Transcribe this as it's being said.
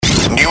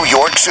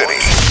York City.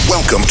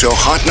 Welcome to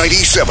Hot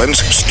 97's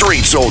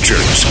Street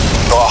Soldiers,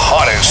 the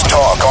hottest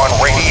talk on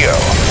radio.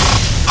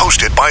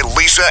 Hosted by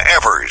Lisa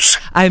Evers.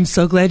 I'm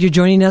so glad you're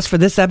joining us for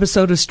this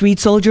episode of Street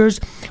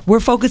Soldiers. We're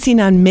focusing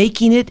on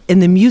making it in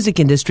the music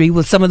industry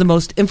with some of the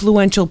most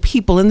influential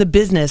people in the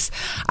business.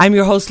 I'm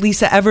your host,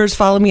 Lisa Evers.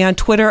 Follow me on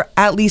Twitter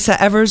at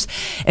Lisa Evers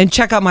and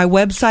check out my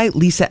website,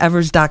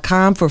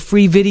 lisaevers.com, for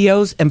free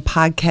videos and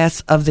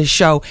podcasts of this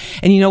show.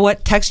 And you know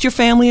what? Text your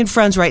family and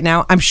friends right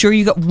now. I'm sure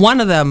you got one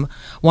of them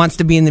wants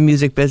to be in the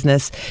music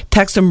business.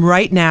 Text them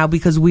right now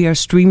because we are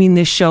streaming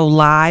this show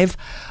live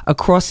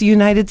across the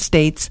United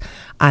States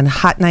on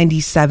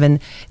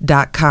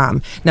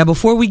hot97.com. Now,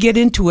 before we get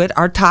into it,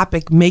 our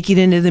topic, making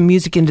it into the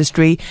music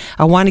industry,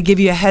 I want to give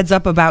you a heads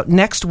up about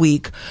next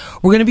week.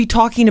 We're going to be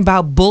talking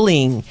about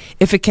bullying.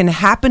 If it can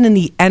happen in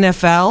the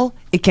NFL,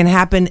 it can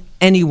happen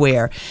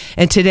anywhere.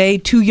 And today,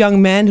 two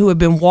young men who have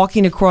been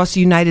walking across the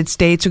United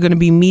States are going to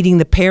be meeting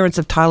the parents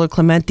of Tyler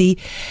Clementi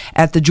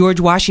at the George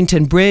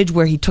Washington Bridge,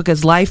 where he took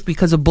his life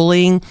because of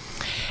bullying.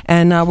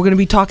 And we're going to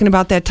be talking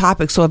about that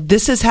topic. So if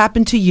this has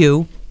happened to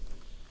you,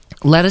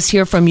 let us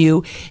hear from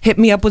you. Hit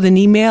me up with an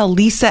email,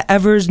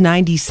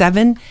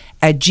 lisaevers97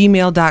 at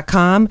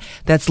gmail.com.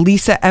 That's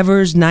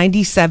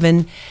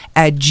lisaevers97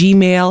 at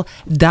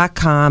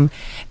gmail.com.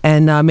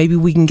 And maybe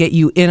we can get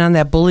you in on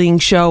that bullying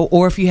show,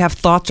 or if you have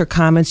thoughts or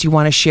comments you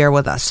want to share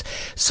with us.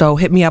 So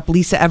hit me up,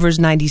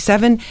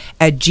 lisaevers97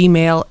 at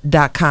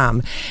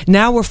gmail.com.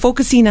 Now we're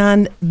focusing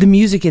on the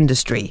music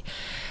industry.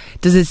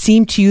 Does it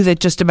seem to you that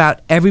just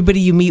about everybody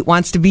you meet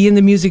wants to be in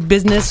the music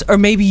business? Or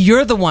maybe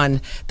you're the one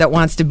that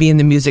wants to be in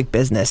the music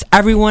business.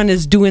 Everyone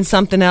is doing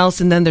something else,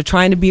 and then they're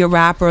trying to be a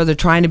rapper, they're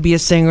trying to be a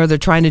singer, they're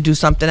trying to do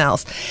something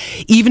else.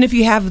 Even if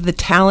you have the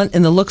talent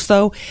and the looks,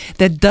 though,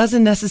 that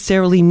doesn't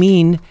necessarily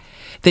mean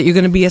that you're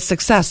going to be a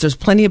success. There's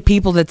plenty of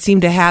people that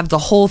seem to have the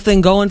whole thing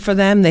going for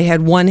them. They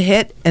had one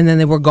hit, and then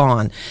they were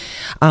gone.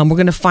 We're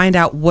going to find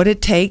out what it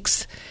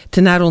takes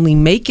to not only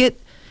make it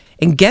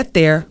and get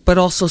there, but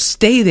also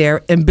stay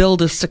there and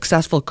build a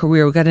successful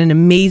career. We've got an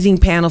amazing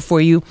panel for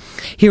you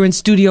here in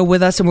studio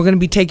with us, and we're going to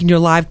be taking your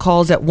live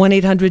calls at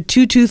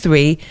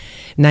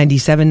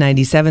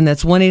 1-800-223-9797.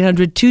 That's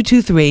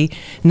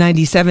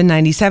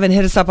 1-800-223-9797.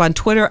 Hit us up on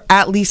Twitter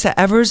at Lisa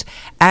Evers,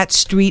 at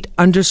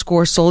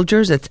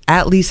Street_Soldiers. It's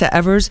at Lisa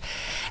Evers,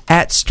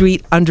 at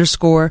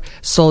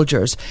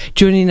Street_Soldiers.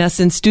 Joining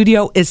us in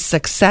studio is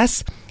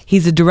Success.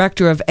 He's the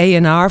director of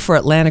A&R for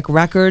Atlantic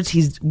Records.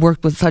 He's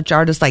worked with such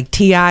artists like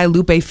T.I.,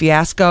 Lupe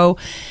Fiasco.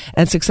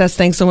 And Success,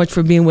 thanks so much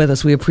for being with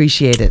us. We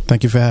appreciate it.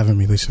 Thank you for having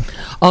me, Lisa.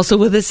 Also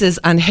with us is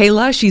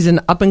Angela. She's an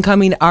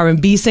up-and-coming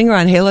R&B singer.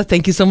 Angela,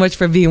 thank you so much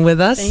for being with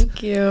us.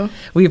 Thank you.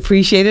 We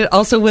appreciate it.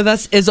 Also with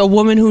us is a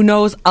woman who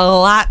knows a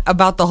lot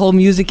about the whole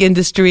music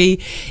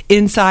industry,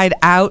 inside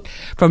out,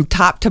 from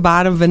top to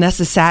bottom.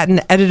 Vanessa Satin,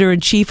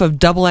 editor-in-chief of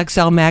Double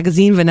XL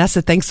Magazine.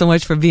 Vanessa, thanks so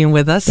much for being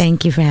with us.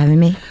 Thank you for having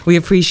me. We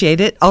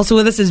appreciate it. Also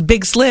with us is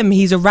Big Slim.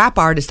 He's a rap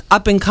artist,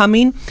 up and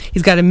coming.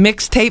 He's got a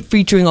mixtape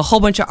featuring a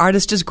whole bunch of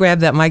artists. Just grab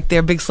that mic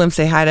there. Big Slim,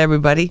 say hi to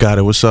everybody. Got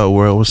it. What's up,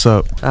 world? What's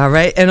up? All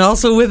right. And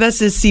also with us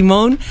is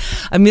Simone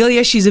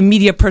Amelia. She's a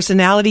media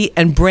personality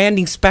and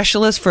branding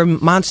specialist for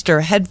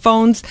Monster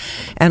Headphones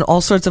and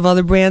all sorts of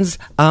other brands.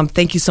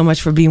 Thank you so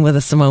much for being with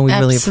us, Simone. We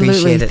really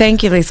appreciate it.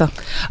 Thank you, Lisa.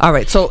 All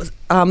right. So,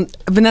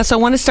 Vanessa, I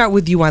want to start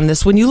with you on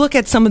this. When you look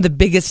at some of the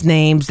biggest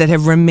names that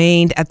have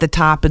remained at the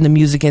top in the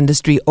music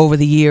industry over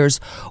the years,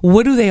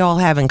 what do they all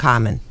have in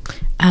common?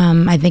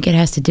 I think it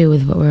has to do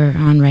with what we're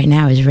on right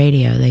now is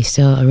radio.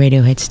 A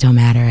radio hits still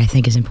matter, I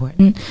think is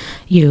important.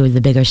 The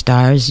bigger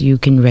stars, you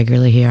can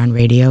regularly hear on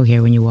radio,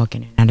 hear when you walk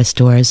in and out of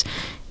stores.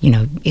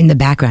 In the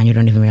background, you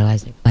don't even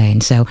realize they're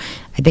playing. So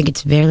I think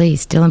it's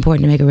still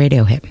important to make a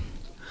radio hit,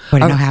 or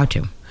to know how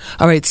to.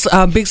 All right.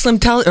 So, Big Slim,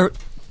 tell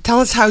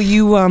us how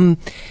you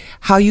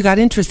got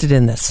interested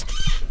in this.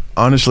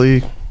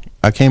 Honestly,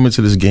 I came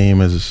into this game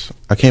as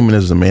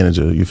a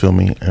manager, you feel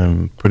me?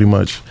 And pretty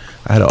much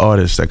I had an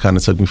artist that kind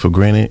of took me for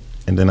granted,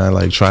 and then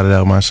I tried it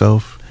out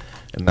myself,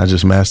 and I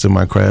just mastered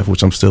my craft,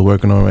 which I'm still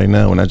working on right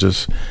now. And I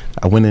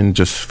went in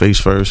just face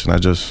first, and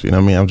I'm just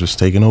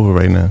taking over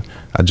right now.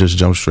 I just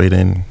jumped straight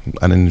in.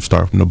 I didn't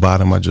start from the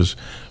bottom. I just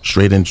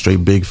straight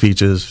big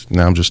features.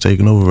 Now I'm just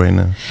taking over right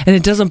now. And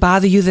it doesn't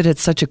bother you that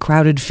it's such a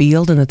crowded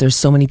field and that there's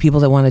so many people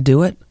that want to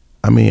do it?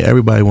 I mean,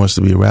 everybody wants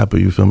to be a rapper,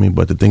 you feel me?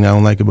 But the thing I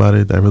don't like about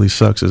it that really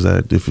sucks is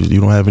that if you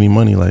don't have any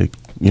money,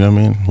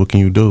 what can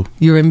you do?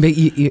 You're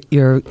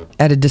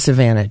at a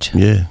disadvantage.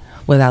 Yeah.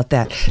 Without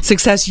that.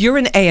 Success, you're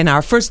an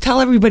A&R. First, tell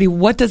everybody,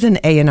 what does an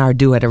A&R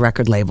do at a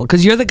record label?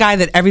 Because you're the guy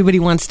that everybody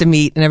wants to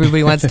meet and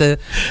everybody wants to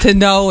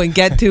know and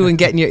get to and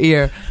get in your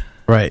ear.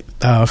 Right.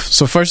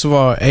 So first of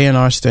all,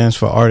 A&R stands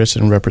for Artist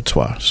and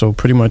Repertoire. So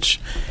pretty much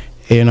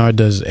A&R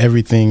does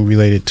everything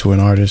related to an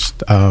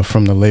artist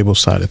from the label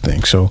side of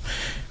things. So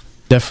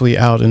definitely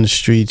out in the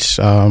streets.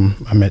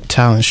 I'm at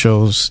talent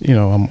shows.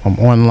 I'm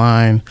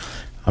online.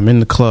 I'm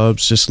in the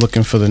clubs just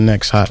looking for the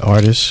next hot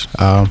artist.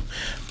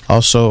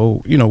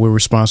 Also, we're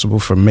responsible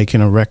for making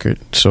a record.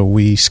 So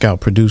we scout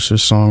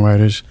producers,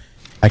 songwriters,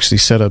 actually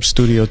set up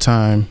studio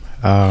time.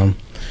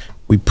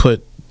 We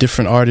put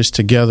different artists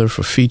together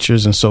for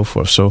features and so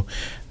forth. So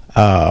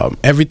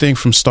everything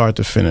from start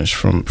to finish,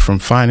 from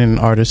finding an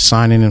artist,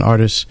 signing an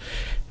artist,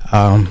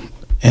 and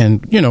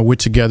we're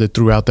together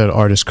throughout that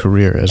artist's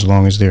career as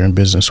long as they're in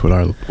business with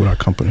our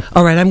company.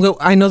 All right,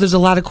 I know there's a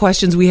lot of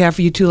questions we have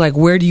for you too, like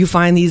where do you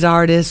find these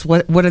artists?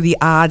 What are the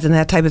odds and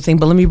that type of thing?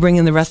 But let me bring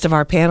in the rest of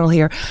our panel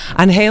here.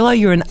 Angela,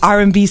 you're an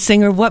R&B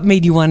singer. What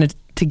made you want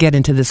to get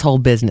into this whole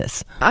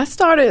business? I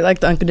started like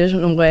the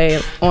unconditional way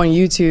on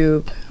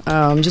YouTube,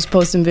 just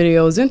posting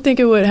videos. Didn't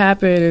think it would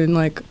happen, and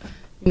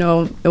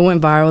it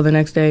went viral the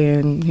next day,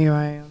 and here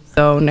I am.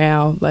 So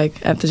now,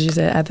 like after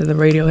the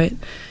radio hit,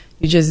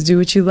 you just do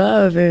what you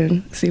love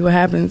and see what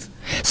happens.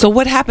 So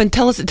what happened?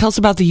 Tell us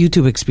about the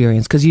YouTube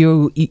experience, because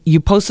you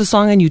post a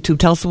song on YouTube.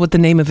 Tell us what the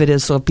name of it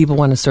is, so if people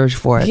want to search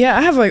for it. Yeah,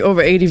 I have like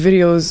over 80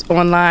 videos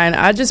online.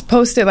 I just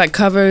posted like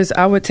covers.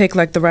 I would take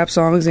like the rap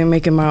songs and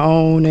make it my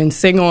own and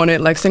sing on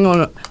it, like sing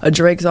on a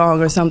Drake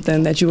song or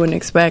something that you wouldn't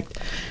expect.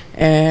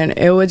 And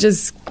it would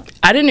just,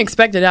 I didn't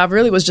expect it. I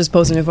really was just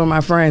posting it for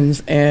my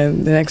friends.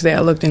 And the next day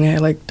I looked and it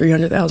had like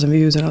 300,000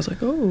 views. And I was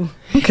like, oh,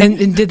 okay.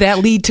 And did that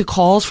lead to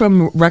calls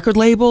from record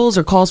labels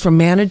or calls from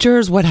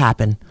managers? What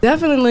happened?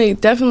 Definitely.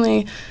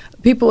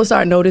 People will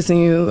start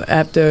noticing you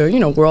after,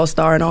 World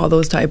Star and all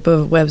those type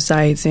of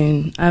websites.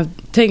 And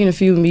I've taken a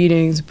few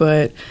meetings,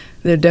 but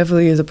there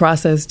definitely is a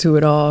process to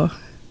it all.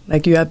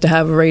 Like you have to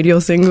have a radio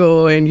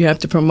single and you have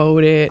to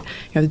promote it.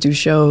 You have to do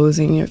shows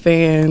and your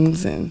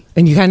fans. And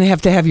you kind of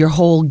have to have your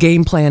whole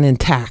game plan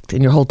intact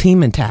and your whole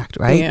team intact,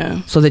 right?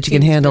 Yeah. So that you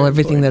can handle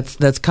everything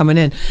that's coming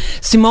in.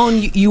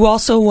 Simone, you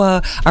also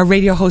are a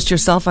radio host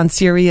yourself on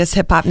Sirius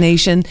Hip Hop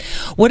Nation.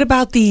 What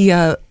about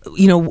the,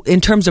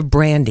 in terms of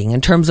branding,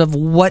 in terms of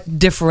what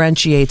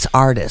differentiates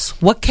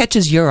artists? What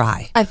catches your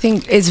eye? I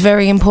think it's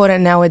very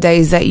important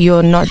nowadays that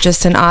you're not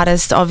just an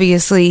artist.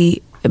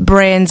 Obviously,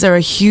 brands are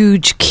a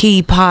huge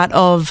key part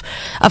of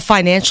a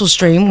financial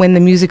stream when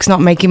the music's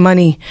not making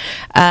money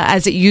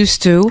as it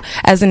used to.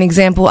 As an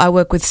example, I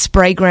work with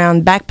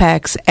Sprayground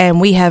backpacks,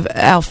 and we have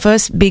our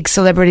first big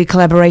celebrity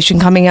collaboration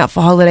coming out for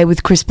holiday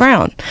with Chris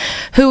Brown,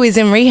 who is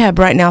in rehab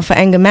right now for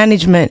anger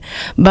management.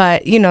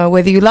 But,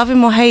 whether you love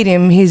him or hate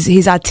him,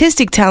 his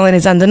artistic talent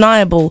is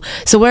undeniable.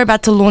 So we're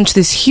about to launch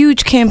this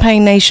huge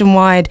campaign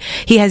nationwide.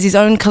 He has his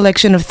own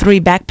collection of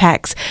 3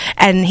 backpacks,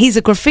 and he's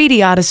a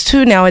graffiti artist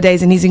too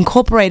nowadays, and he's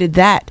incorporated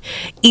that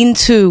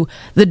into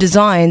the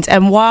designs.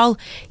 And while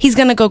he's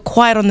going to go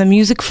quiet on the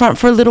music front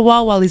for a little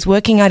while he's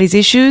working out his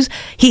issues,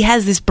 he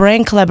has this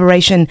brand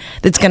collaboration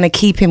that's going to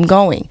keep him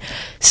going.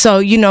 So,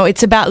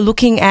 it's about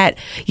looking at,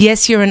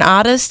 yes, you're an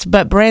artist,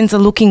 but brands are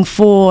looking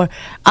for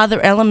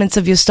other elements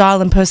of your style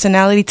and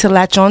personality to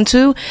latch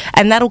onto,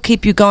 and that'll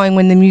keep you going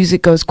when the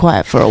music goes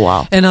quiet for a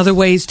while. And other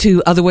ways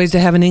to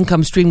have an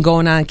income stream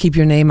going on, keep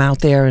your name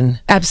out there.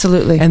 And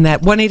absolutely. And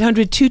that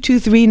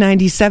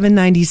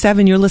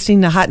 1-800-223-9797. You're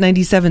listening to Hot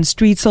 97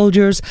 Street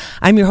Soldiers.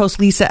 I'm your host,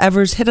 Lisa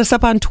Evers. Hit us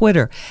up on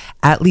Twitter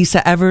at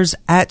Lisa Evers,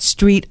 at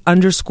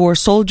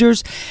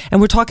 @street_soldiers.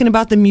 And we're talking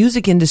about the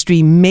music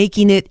industry,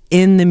 making it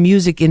in the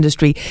music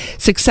industry.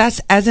 Success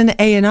as an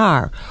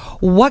A&R.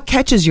 What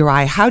catches your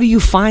eye? How do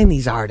you find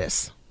these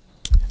artists?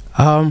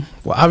 Well,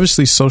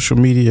 obviously social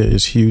media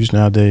is huge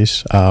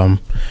nowadays.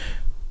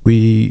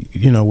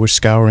 We're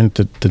scouring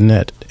the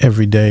net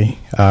every day.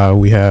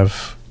 We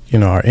have,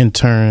 our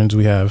interns,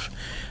 we have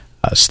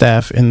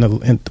staff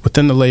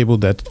within the label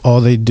that all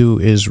they do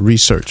is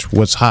research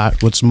what's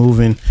hot, what's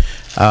moving.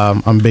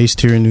 I'm based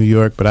here in New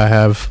York, but I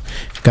have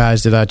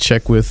guys that I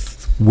check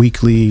with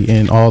weekly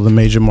in all the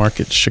major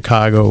markets: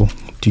 Chicago,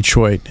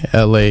 Detroit,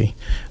 LA,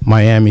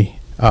 Miami.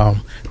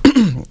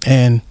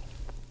 And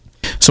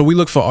so we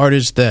look for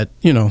artists that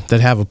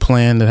have a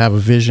plan, that have a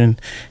vision,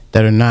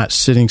 that are not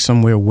sitting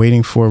somewhere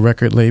waiting for a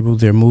record label.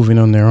 They're moving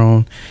on their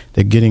own.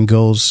 They're getting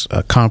goals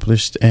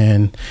accomplished,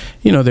 and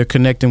they're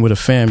connecting with a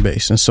fan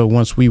base. And so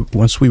once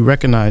we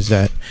recognize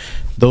that,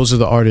 those are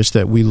the artists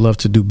that we love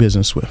to do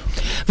business with.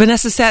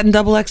 Vanessa Satin,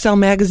 XXL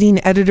Magazine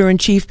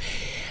editor-in-chief.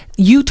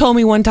 You told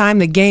me one time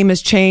the game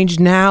has changed.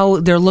 Now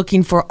they're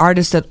looking for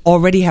artists that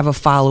already have a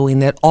following,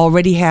 that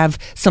already have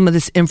some of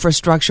this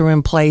infrastructure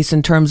in place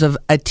in terms of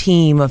a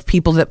team of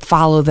people that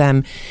follow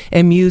them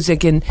in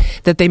music, and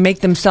that they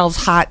make themselves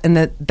hot, and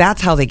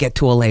that's how they get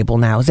to a label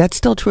now. Is that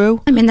still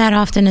true? I mean, that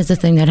often is the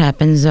thing that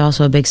happens.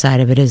 Also, a big side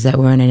of it is that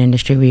we're in an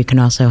industry where you can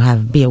also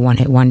be a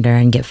one-hit wonder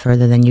and get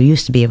further than you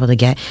used to be able to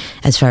get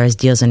as far as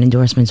deals and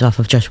endorsements off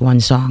of just one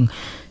song.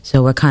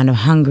 So we're kind of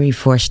hungry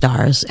for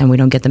stars, and we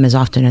don't get them as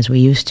often as we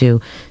used to.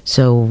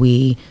 So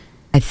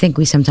I think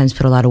we sometimes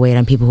put a lot of weight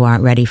on people who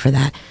aren't ready for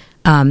that.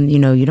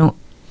 You don't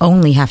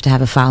only have to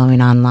have a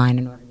following online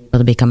in order to be able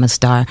to become a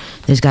star.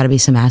 There's got to be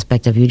some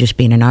aspect of you just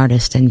being an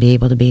artist and be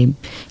able to be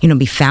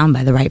found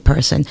by the right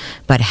person.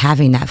 But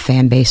having that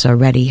fan base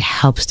already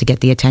helps to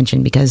get the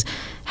attention, because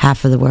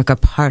half of the work or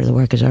part of the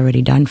work is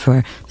already done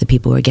for the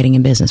people who are getting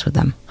in business with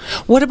them.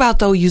 What about,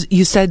 though,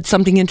 you said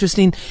something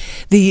interesting,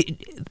 the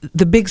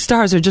big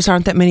stars, there just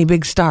aren't that many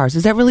big stars.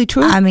 Is that really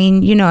true? I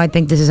mean, I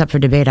think this is up for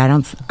debate. I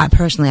don't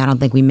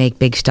think we make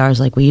big stars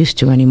like we used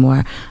to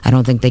anymore. I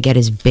don't think they get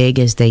as big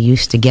as they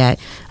used to get.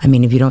 I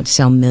mean, if you don't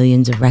sell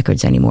millions of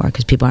records anymore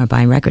because people aren't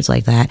buying records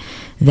like that,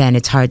 then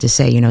it's hard to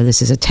say,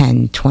 this is a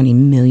 10, 20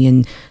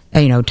 million,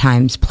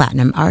 times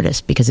platinum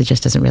artist, because it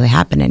just doesn't really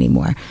happen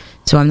anymore.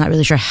 So I'm not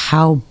really sure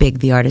how big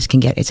the artist can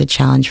get. It's a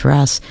challenge for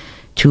us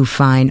to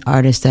find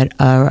artists that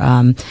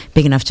are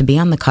big enough to be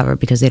on the cover,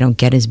 because they don't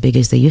get as big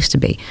as they used to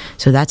be.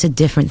 So that's a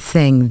different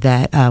thing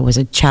that was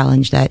a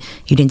challenge that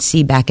you didn't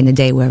see back in the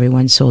day, where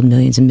everyone sold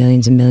millions and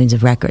millions and millions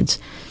of records.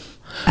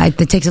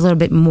 It takes a little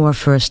bit more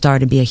for a star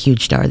to be a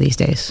huge star these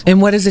days. And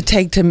what does it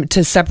take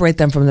to separate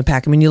them from the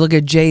pack? I mean, you look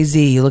at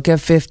Jay-Z, you look at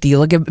 50, you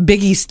look at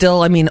Biggie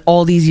still, I mean,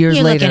 all these years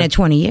later. You're looking at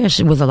 20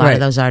 years with a lot of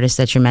those artists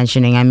that you're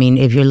mentioning. I mean,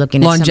 if you're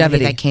looking at longevity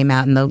somebody that came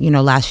out in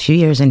the last few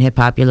years in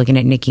hip-hop, you're looking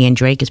at Nicki and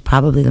Drake is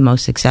probably the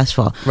most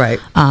successful. Right.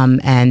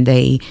 And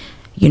they...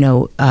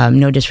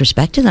 no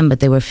disrespect to them,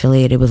 but they were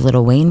affiliated with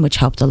Lil Wayne, which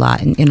helped a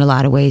lot in a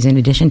lot of ways, in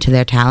addition to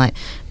their talent,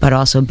 but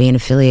also being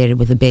affiliated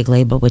with a big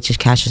label, which is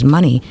Cash's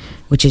Money,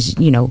 which is,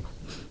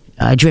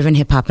 driven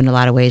hip-hop in a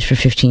lot of ways for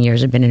 15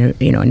 years, have been an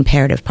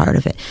imperative part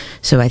of it.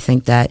 So I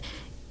think that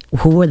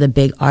who are the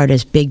big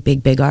artists,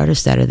 big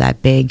artists that are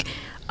that big,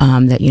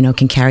 that,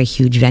 can carry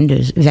huge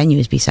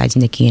venues besides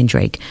Nicki and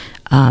Drake.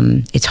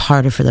 It's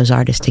harder for those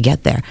artists to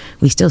get there.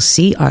 We still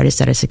see artists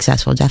that are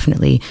successful,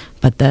 definitely,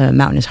 but the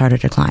mountain is harder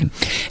to climb.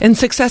 And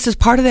success is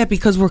part of that,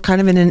 because we're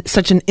kind of in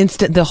such an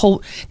instant, the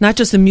whole, not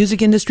just the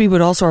music industry, but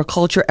also our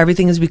culture,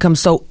 everything has become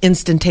so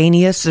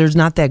instantaneous. There's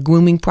not that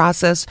grooming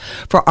process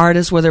for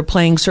artists where they're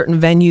playing certain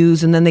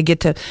venues and then they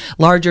get to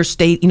larger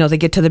they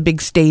get to the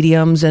big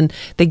stadiums and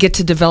they get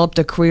to develop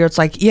their career. It's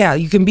like, yeah,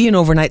 you can be an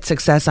overnight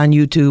success on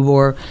YouTube,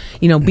 or,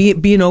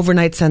 be an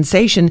overnight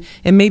sensation,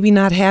 and maybe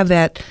not have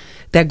that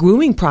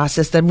grooming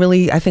process that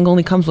really, I think,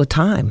 only comes with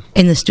time.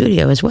 In the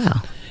studio as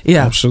well.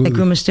 Yeah, absolutely. They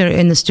groom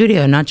in the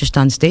studio, not just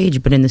on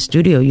stage, but in the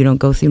studio. You don't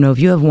go through, if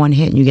you have one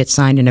hit and you get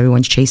signed and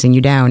everyone's chasing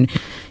you down,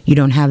 you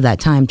don't have that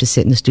time to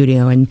sit in the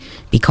studio and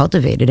be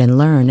cultivated and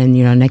learn. And,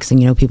 next thing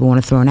you know, people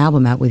want to throw an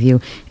album out with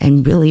you.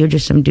 And really, you're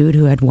just some dude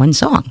who had one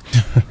song.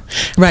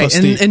 Right,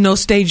 and no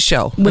stage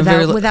show.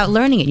 Without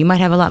learning it. You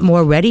might have a lot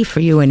more ready for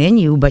you and in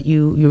you, but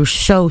you're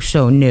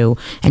so new.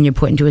 And you're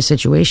put into a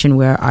situation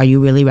where, are you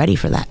really ready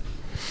for that?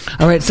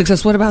 All right,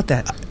 Success, what about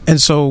that?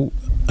 And so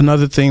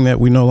another thing that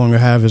we no longer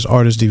have is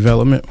artist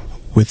development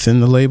within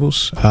the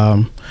labels.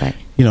 Right.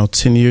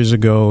 10 years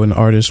ago, an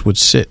artist would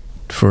sit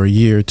for a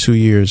year, 2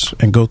 years,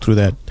 and go through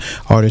that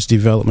artist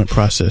development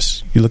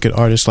process. You look at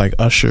artists like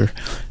Usher.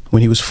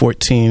 When he was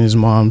 14, his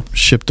mom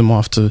shipped him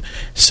off to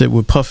sit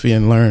with Puffy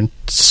and learn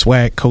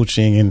swag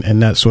coaching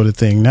and that sort of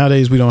thing.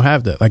 Nowadays, we don't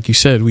have that. Like you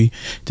said, we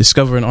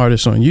discover an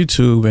artist on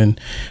YouTube, and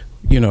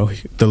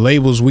the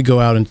labels, we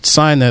go out and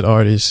sign that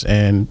artist,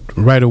 and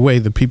right away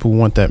the people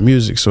want that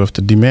music. So if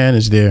the demand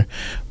is there,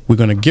 we're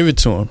going to give it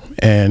to them.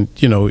 And,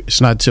 it's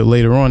not till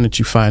later on that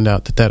you find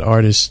out that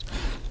artist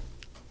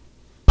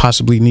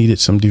possibly needed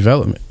some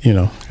development,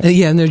 Yeah,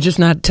 and they're just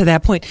not to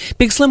that point.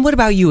 Big Slim, what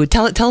about you?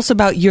 Tell us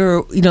about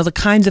your, the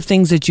kinds of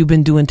things that you've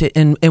been doing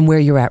and where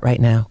you're at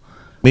right now.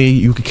 Me,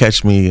 you can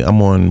catch me.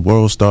 I'm on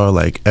World Star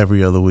like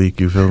every other week.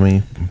 You feel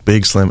me?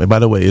 Big Slim. And by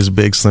the way, it's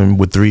Big Slim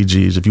with 3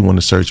 G's. If you want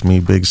to search me,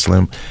 Big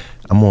Slim.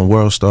 I'm on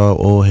World Star,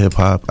 all hip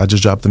hop. I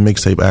just dropped the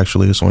mixtape.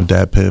 Actually, it's on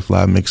Dat Piff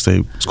Live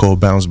mixtape. It's called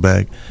Bounce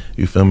Back.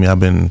 You feel me? I've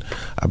been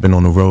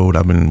on the road.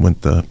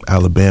 went to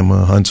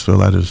Alabama,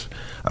 Huntsville.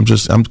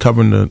 I'm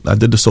covering I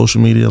did the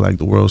social media, like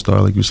the World Star,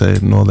 like you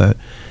said, and all that.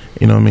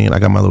 You know what I mean? I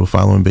got my little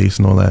following base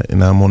and all that,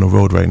 and I'm on the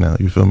road right now.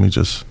 You feel me?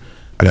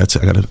 I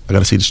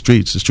gotta see the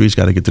streets. The streets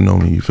gotta get to know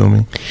me. You feel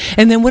me?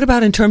 And then what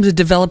about in terms of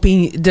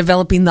developing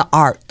the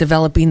art,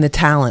 developing the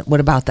talent? What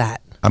about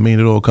that? I mean,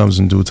 it all comes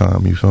in due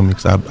time. You feel me?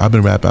 'Cause I've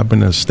been rapping. I've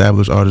been an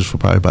established artist for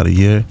probably about a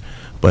year,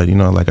 but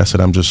like I said,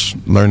 I'm just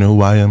learning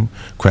who I am,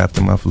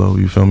 crafting my flow.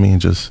 You feel me?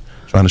 And just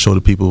trying to show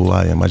the people who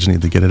I am. I just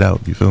need to get it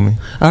out. You feel me?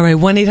 All right,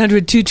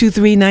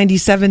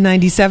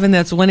 1-800-223-9797.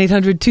 That's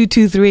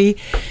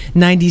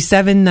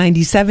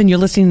 1-800-223-9797. You're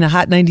listening to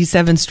Hot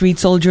 97 Street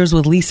Soldiers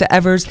with Lisa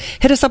Evers.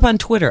 Hit us up on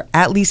Twitter,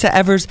 at Lisa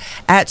Evers,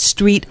 at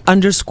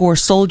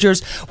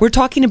 @street_soldiers. We're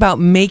talking about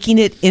making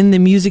it in the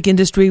music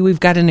industry. We've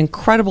got an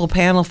incredible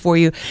panel for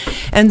you.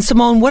 And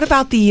Simone, what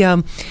about the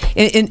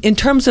in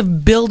terms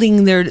of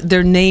building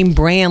their name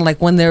brand,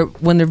 like when they're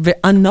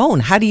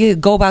unknown? How do you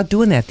go about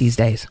doing that these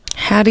days?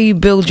 How do you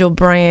build your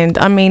brand?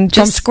 I mean,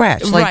 just from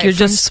scratch, like right, you're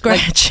just from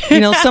scratch.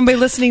 Like, somebody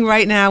listening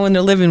right now in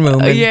their living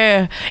room, and,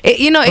 or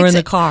or in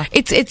the car.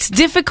 It's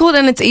difficult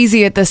and it's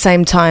easy at the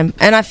same time.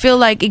 And I feel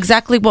like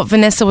exactly what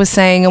Vanessa was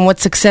saying and what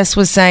Success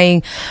was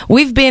saying.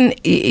 We've been,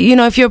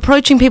 if you're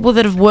approaching people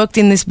that have worked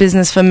in this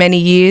business for many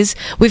years,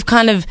 we've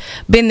kind of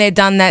been there,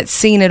 done that,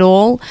 seen it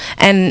all.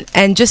 And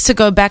just to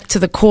go back to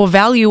the core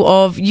value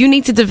of you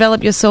need to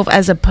develop yourself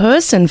as a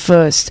person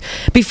first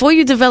before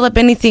you develop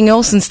anything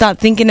else and start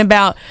thinking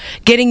about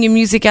getting your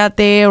music out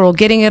there or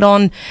getting it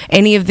on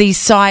any of these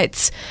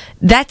sites.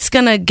 That's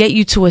going to get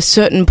you to a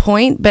certain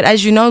point. But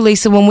as you know,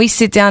 Lisa, when we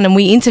sit down and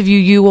we interview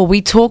you or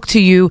we talk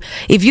to you,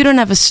 if you don't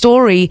have a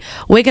story,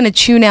 we're going to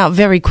tune out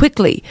very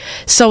quickly.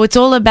 So it's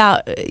all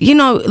about,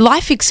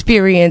 life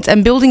experience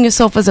and building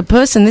yourself as a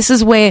person. This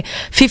is where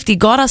 50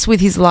 got us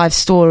with his life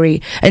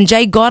story, and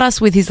Jay got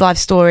us with his life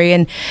story,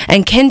 and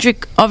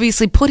Kendrick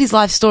obviously put his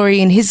life story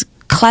in his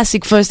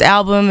classic first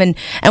album,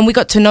 and we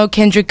got to know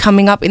Kendrick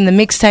coming up in the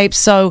mixtape.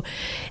 So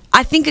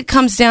I think it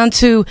comes down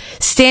to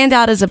stand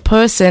out as a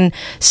person.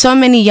 So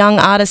many young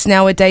artists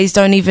nowadays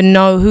don't even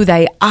know who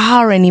they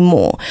are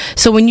anymore.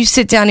 So when you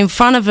sit down in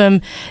front of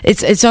them,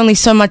 it's only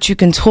so much you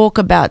can talk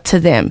about to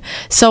them.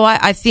 So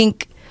I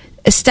think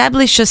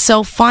establish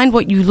yourself, find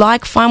what you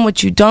like, find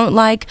what you don't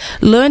like,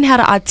 learn how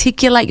to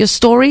articulate your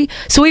story.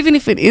 So even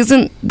if it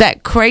isn't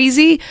that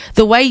crazy,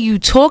 the way you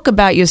talk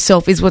about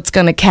yourself is what's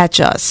going to catch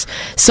us.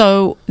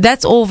 So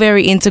that's all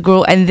very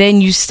integral. And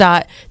then you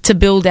start to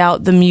build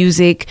out the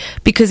music,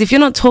 because if you're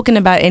not talking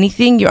about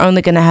anything, you're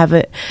only going to have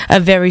a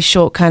very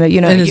short kind of,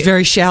 and it's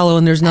very shallow,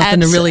 and there's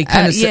nothing to really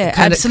kind of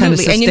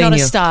absolutely. And you're not a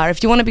star.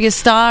 If you want to be a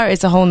star,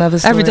 it's a whole nother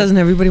story. Doesn't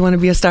everybody want to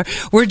be a star?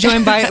 We're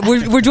joined by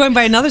we're joined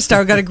by another star.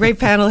 We've got a great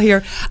panel here.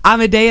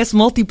 Amadeus,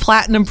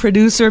 multi-platinum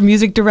producer,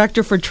 music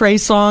director for Trey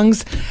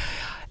Songz.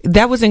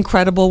 That was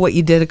incredible what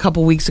you did a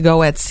couple weeks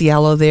ago at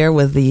Cielo there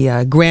with the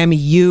Grammy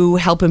U,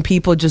 helping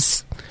people,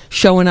 just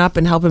showing up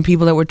and helping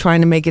people that were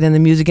trying to make it in the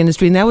music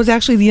industry. And that was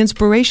actually the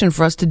inspiration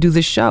for us to do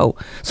this show.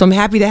 So I'm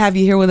happy to have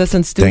you here with us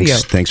in studio.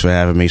 Thanks for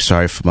having me.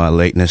 Sorry for my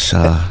lateness.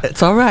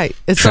 It's all right.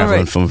 It's traveling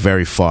all right. from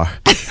very far.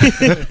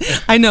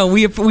 I know.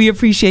 We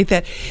appreciate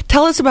that.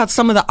 Tell us about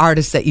some of the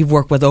artists that you've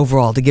worked with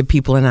overall to give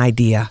people an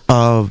idea.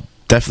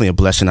 Definitely a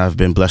blessing. I've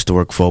been blessed to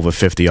work for over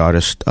 50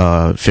 artists,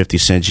 50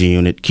 Cent,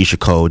 G-Unit, Keisha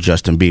Cole,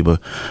 Justin Bieber,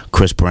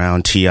 Chris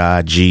Brown,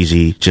 T.I.,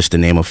 Jeezy, just to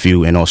name a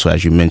few. And also,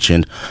 as you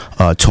mentioned,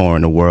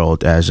 touring the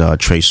world as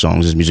Trey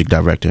Songz, as music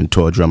director and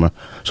tour drummer.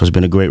 So it's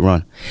been a great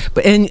run.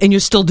 But and you're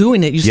still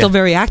doing it. You're still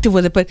very active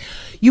with it. But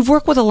you've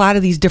worked with a lot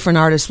of these different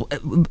artists,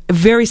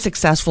 very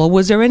successful.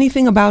 Was there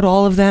anything about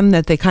all of them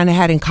that they kind of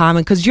had in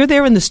common? Because you're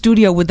there in the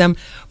studio with them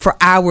for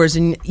hours,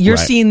 and you're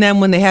seeing them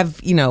when they have,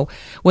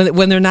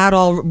 when they're not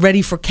all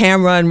ready for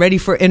camera and ready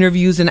for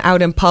interviews and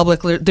out in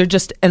public. They're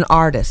just an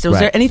artist. Was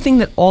there anything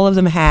that all of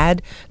them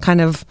had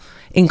kind of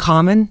in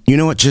common? You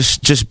know what?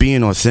 Just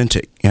being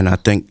authentic. And I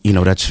think,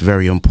 that's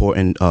very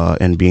important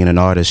in being an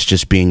artist,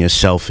 just being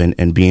yourself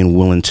and being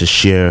willing to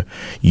share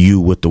you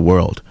with the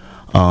world.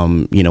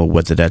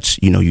 Whether that's,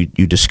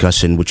 you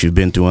discussing what you've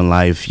been through in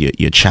life,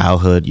 your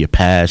childhood, your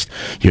past,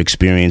 your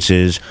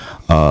experiences,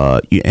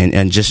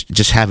 and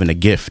just having a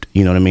gift,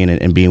 you know what I mean?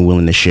 And being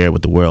willing to share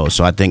with the world.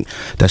 So I think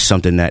that's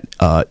something that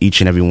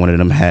each and every one of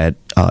them had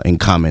in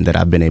common that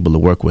I've been able to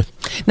work with.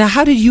 Now,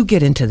 how did you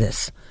get into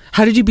this?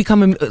 How did you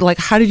become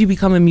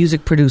a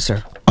music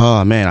producer?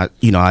 Oh man,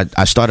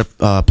 I started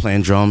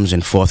playing drums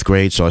in 4th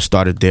grade, so I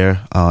started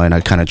there, and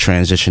I kind of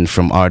transitioned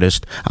from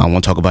artist. I don't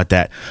want to talk about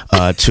that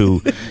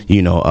to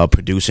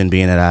producing,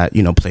 being that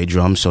I play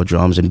drums, so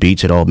drums and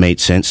beats, it all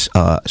made sense.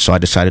 So I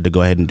decided to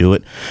go ahead and do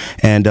it,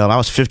 and I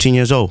was 15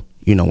 years old.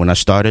 When I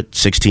started,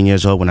 16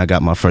 years old when I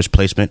got my first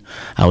placement.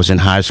 I was in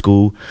high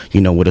school,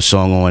 with a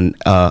song on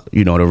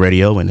the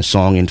radio and a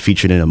song and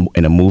featured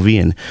in a movie,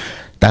 and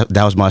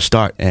that was my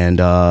start. And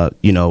I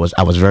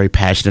was very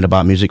passionate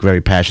about music,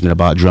 very passionate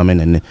about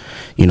drumming, and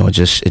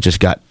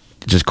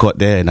it just caught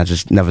there, and I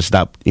just never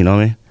stopped. You know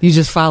what I mean? You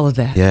just followed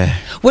that. Yeah.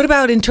 What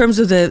about in terms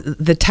of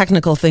the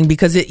technical thing?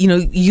 Because it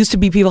used to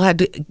be people had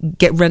to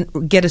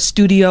get a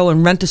studio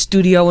and rent a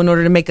studio in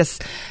order to make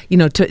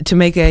to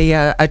make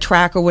a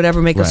track or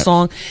whatever, make a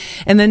song,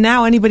 and then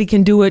now anybody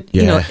can do it.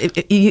 Yeah.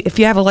 If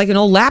you have an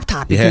old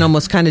laptop, you can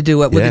almost kind of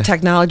do it with the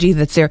technology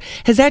that's there.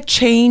 Has that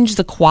changed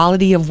the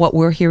quality of what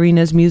we're hearing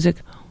as music?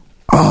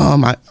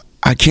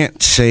 I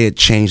can't say it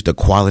changed the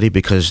quality,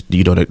 because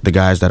the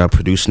guys that are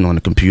producing on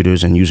the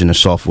computers and using the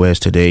softwares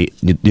today,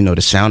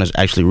 the sound is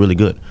actually really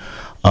good.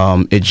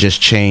 It just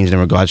changed in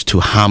regards to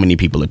how many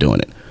people are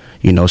doing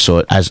it.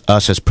 So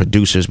as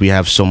producers, we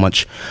have so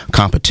much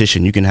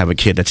competition. You can have a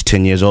kid that's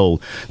 10 years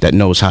old that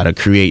knows how to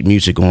create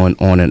music on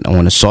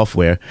a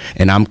software,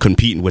 and I'm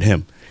competing with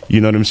him. You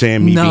know what I'm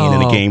saying? Me No. being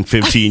in the game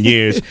 15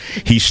 years,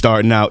 he's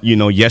starting out,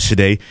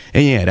 yesterday,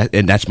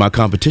 and that's my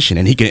competition.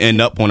 And he can end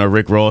up on a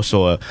Rick Ross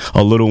or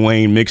a Lil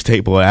Wayne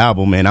mixtape or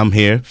album, and I'm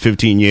here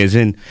 15 years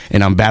in,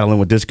 and I'm battling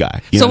with this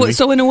guy. You know what I mean?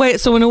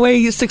 So in a way,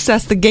 you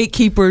success the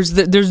gatekeepers.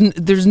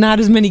 There's not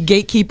as many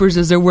gatekeepers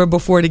as there were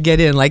before to get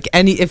in. Like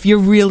if you're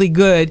really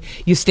good,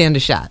 you stand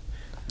a shot.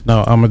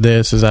 No,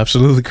 Amadeus is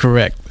absolutely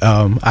correct.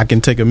 I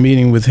can take a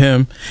meeting with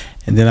him,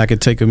 and then I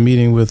could take a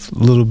meeting with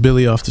Little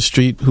Billy off the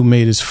street who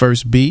made his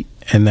first beat,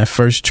 and that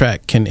first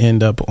track can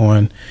end up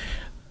on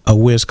a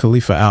Wiz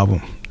Khalifa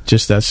album.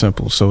 Just that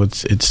simple. So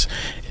it's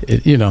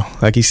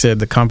like he said,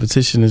 the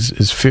competition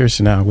is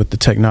fierce now with the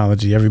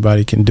technology.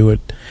 Everybody can do it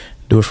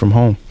from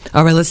home.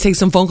 All right, let's take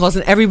some phone calls.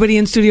 And everybody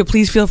in studio,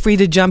 please feel free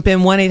to jump in.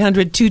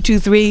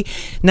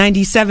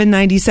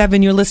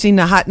 1-800-223-9797. You're listening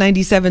to Hot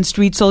 97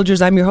 Street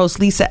Soldiers. I'm your host,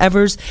 Lisa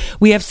Evers.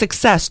 We have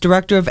Success,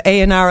 director of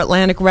A&R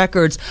Atlantic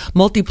Records,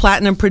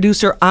 multi-platinum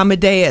producer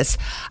Amadeus,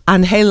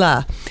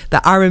 Angela,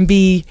 the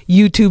R&B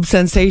YouTube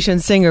sensation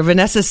singer,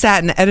 Vanessa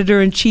Satin,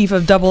 editor-in-chief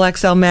of Double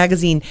XL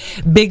Magazine,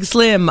 Big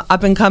Slim,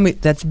 up-and-coming,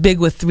 that's big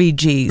with 3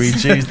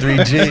 Gs. 3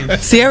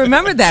 G's. See, I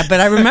remembered that, but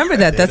I remember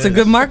that. That's a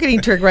good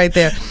marketing trick right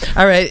there.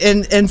 All right,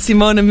 and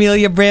Simone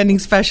Amelia, branding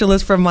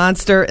specialist for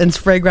Monster and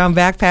Spray Ground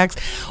Backpacks.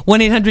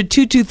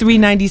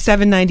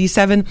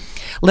 1-800-223-9797.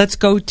 Let's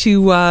go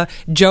to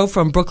Joe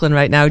from Brooklyn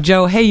right now.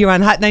 Joe, hey, you're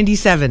on Hot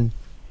 97.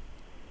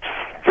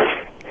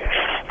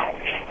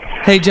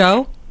 Hey,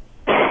 Joe.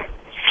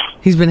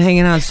 He's been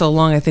hanging on so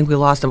long, I think we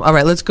lost him. All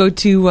right, let's go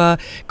to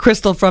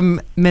Crystal from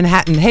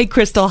Manhattan. Hey,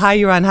 Crystal, hi,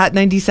 you're on Hot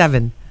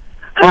 97.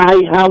 Hi,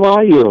 how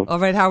are you? All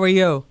right, how are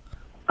you?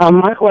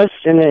 My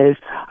question is,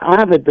 I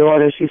have a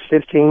daughter, she's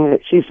 15,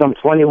 she's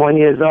 21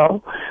 years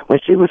old. When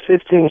she was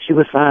 15, she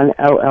was signed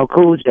LL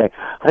Cool J.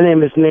 Her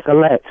name is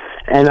Nicolette,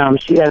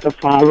 and she has a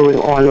following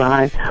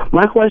online.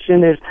 My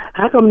question is,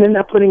 how come they're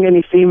not putting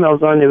any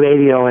females on the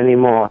radio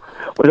anymore?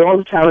 With all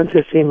the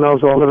talented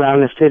females all around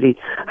the city,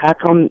 how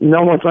come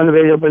no one's on the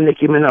radio but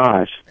Nicki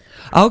Minaj?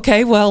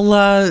 Okay, well,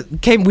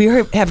 we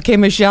have K.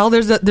 Michelle.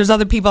 There's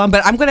other people on,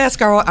 but I'm going to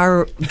ask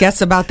our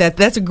guests about that.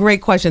 That's a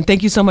great question.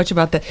 Thank you so much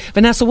about that.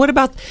 Vanessa, what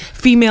about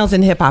females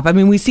in hip-hop? I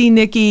mean, we see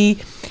Nicki,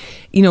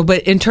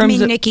 but in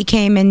terms of... Nicki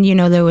came and,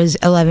 there was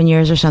 11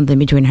 years or something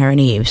between her and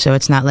Eve, so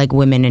it's not like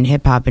women in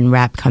hip-hop and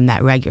rap come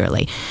that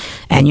regularly.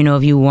 And,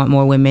 if you want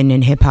more women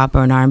in hip-hop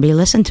or in R&B,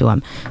 listen to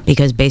them.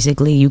 Because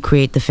basically you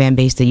create the fan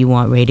base that you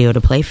want radio to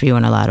play for you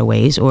in a lot of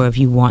ways. Or if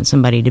you want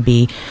somebody to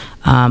be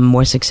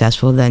more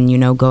successful, then,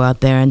 go out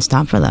there and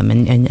stomp for them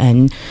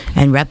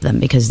and rep them.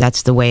 Because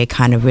that's the way it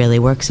kind of really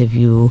works. If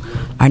you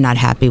are not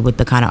happy with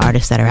the kind of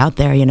artists that are out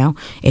there,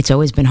 it's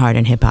always been hard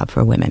in hip-hop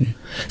for women.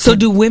 So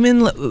do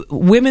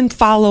women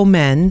follow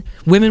men?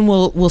 Women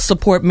will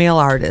support male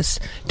artists.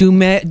 Do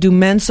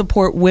men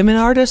support women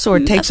artists, or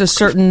it takes a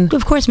certain...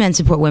 Of course men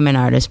support women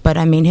artists, but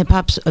I mean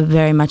hip-hop's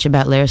very much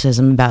about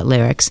lyricism, about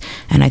lyrics,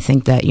 and I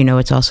think that,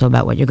 it's also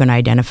about what you're going to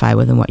identify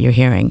with and what you're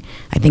hearing.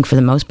 I think for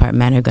the most part,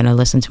 men are going to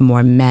listen to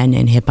more men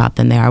in hip-hop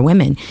than they are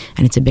women,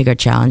 and it's a bigger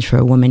challenge for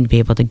a woman to be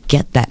able to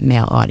get that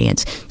male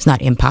audience. It's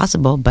not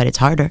impossible, but it's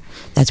harder.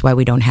 That's why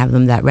we don't have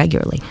them that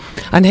regularly.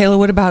 Angela,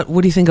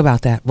 what do you think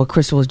about that, what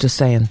Crystal was just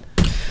saying?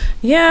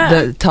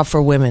 Yeah, tough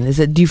for women.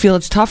 Do you feel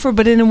it's tougher?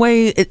 But in a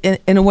way,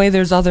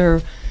 there's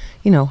other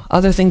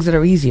things that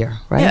are easier,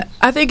 right? Yeah,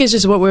 I think it's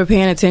just what we're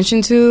paying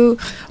attention to.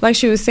 Like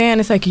she was saying,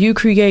 it's like you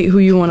create who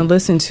you want to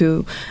listen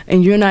to,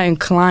 and you're not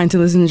inclined to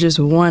listen to just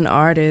one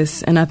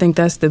artist. And I think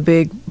that's the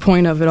big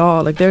point of it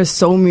all. Like there's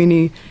so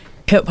many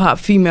hip-hop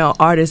female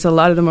artists. A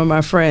lot of them are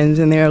my friends,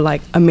 and they're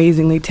like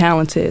amazingly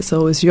talented.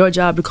 So it's your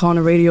job to call on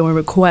the radio and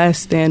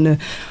request and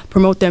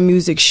promote their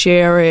music,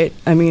 share it.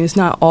 I mean, it's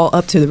not all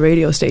up to the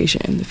radio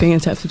station. The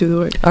fans have to do the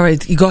work. All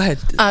right, you go ahead.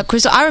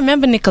 Crystal, I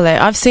remember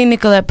Nicolette. I've seen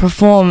Nicolette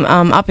perform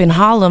up in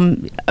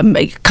Harlem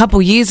a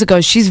couple years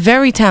ago. She's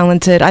very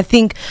talented. I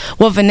think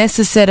what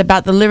Vanessa said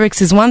about the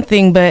lyrics is one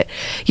thing, but,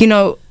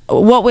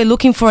 what we're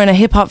looking for in a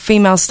hip-hop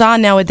female star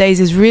nowadays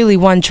is really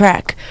one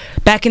track.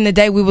 Back in the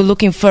day, we were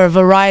looking for a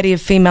variety of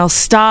female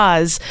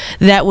stars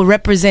that were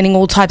representing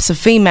all types of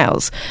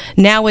females.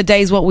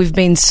 Nowadays, what we've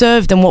been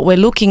served and what we're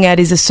looking at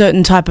is a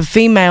certain type of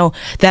female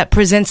that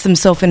presents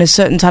themselves in a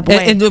certain type of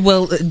way. And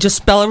just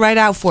spell it right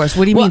out for us.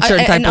 What do you mean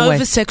certain type of way? An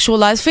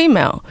over-sexualized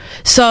female.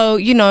 So,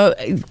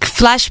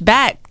 flash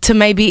back to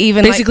maybe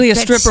even basically a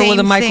stripper with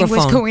a microphone. That same thing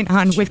was going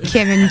on with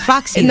Kim and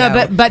Foxy.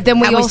 No, but then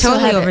we that also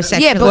totally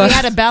had but we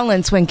had a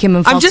balance when Kim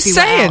and Foxy. I'm just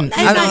saying.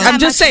 I'm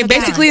just saying.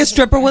 Basically, a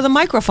stripper with a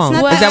microphone.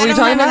 Is that what you're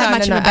talking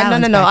about?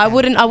 No.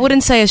 I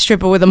wouldn't say a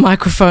stripper with a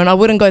microphone. I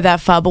wouldn't go that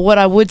far. But what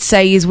I would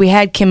say is we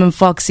had Kim and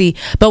Foxy,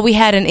 but we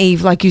had an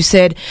Eve, like you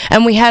said,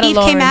 and we had Eve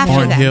a Lauryn. Came after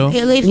Lauryn Hill.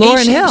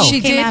 Lauryn Hill.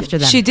 She came did. After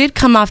them. She did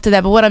come after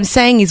that. But what I'm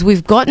saying is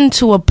we've gotten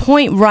to a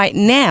point right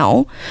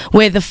now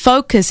where the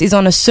focus is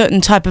on a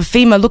certain type of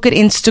female. Look at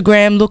Instagram.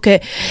 Look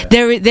at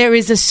there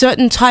is a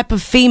certain type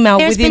of female.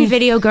 There's been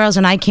video girls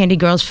and eye candy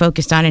girls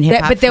focused on in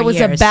hip hop, but there was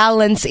years. a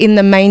balance in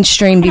the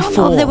mainstream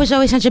before. There was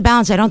always such a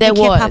balance. I don't think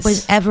hip hop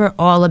was ever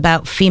all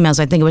about females.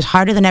 I think it was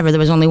harder than ever. There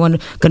was only going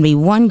to be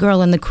one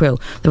girl in the crew.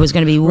 There was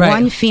going to be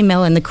one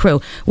female in the crew.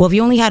 Well, if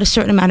you only had a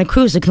certain amount of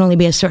crews, there can only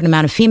be a certain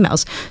amount of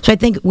females. So I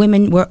think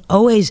women were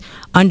always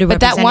underrepresented. But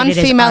that one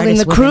female in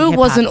the crew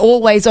wasn't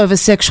always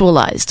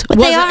over-sexualized. But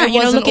they are.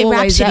 Look at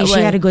Rhapsody. She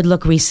had a good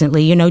look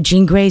recently.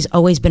 Jean Grey's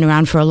always been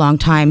around for a long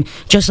time,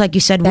 just like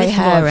you said with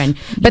Lauren.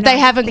 But they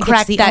haven't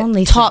cracked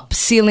that top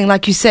ceiling,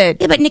 like you said.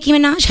 Yeah, but Nicki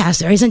Minaj has.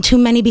 There isn't too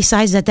many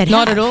besides that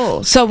Not at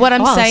all. So what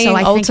I'm saying, so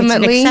I ultimately,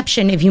 think it's an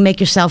exception if you make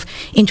yourself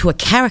into a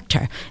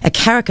caricature.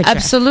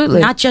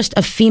 Absolutely. Not just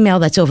a female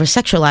that's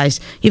over-sexualized.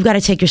 You've got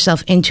to take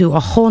yourself into a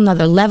whole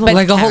nother level.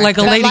 Like a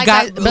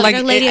hip-hop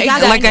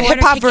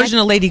version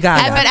of Lady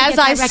Gaga. But as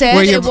I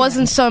said, it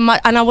wasn't so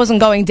much, and I wasn't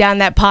going down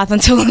that path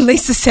until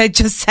Lisa said,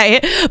 just say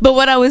it. But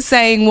what I was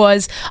saying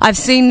was, I've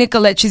seen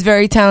Nicolette. She's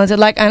very talented.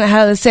 Like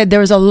Anna said,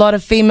 there is a lot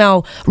of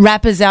female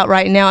rappers out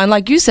right now. And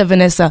like you said,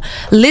 Vanessa,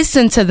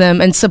 listen to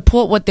them and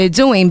support what they're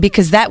doing,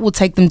 because that will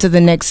take them to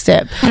the next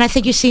step. And I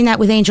think you're seeing that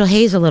with Angel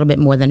Hayes a little bit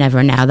more than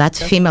ever now.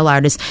 That's a female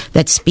artist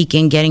that's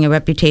speaking, getting a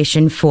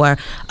reputation for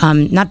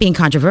not being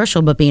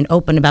controversial, but being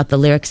open about the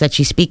lyrics that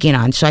she's speaking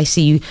on. So I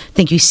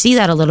think you see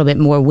that a little bit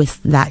more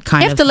with that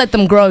kind of... You have to let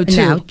them grow, too.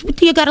 Now,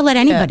 you got to let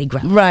anybody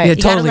grow. Right. You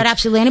got to let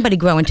absolutely anybody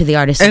grow into the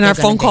artist. And our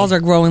phone calls are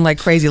growing like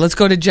crazy. Let's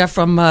go to Jeff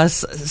from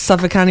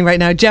Suffolk County right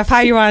now. Jeff,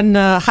 hi, you're on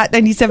Hot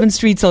 97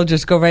 Street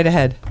Soldiers. Go right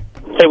ahead.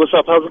 Hey, what's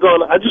up? How's it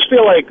going? I just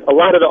feel like a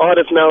lot of the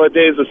artists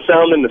nowadays are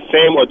sounding the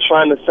same or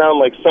trying to sound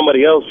like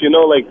somebody else,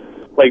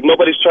 like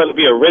nobody's trying to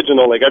be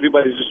original. Like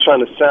everybody's just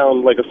trying to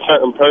sound like a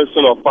certain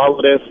person or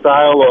follow their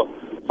style or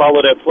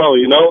follow their flow,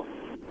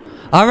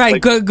 All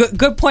right,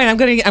 good point. I'm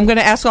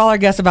gonna ask all our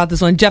guests about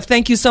this one. Jeff,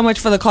 thank you so much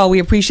for the call. We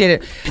appreciate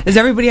it. Does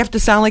everybody have to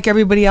sound like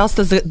everybody else?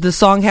 Does the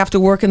song have to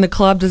work in the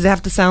club? Does it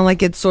have to sound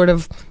like it's sort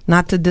of,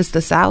 not to diss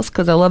the South,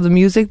 because I love the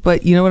music,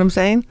 but you know what I'm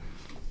saying?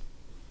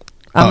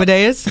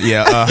 Amadeus?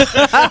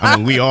 I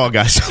mean, we all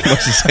got so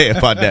much to say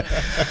about that.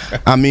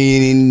 I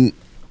mean,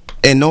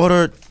 in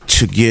order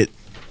to get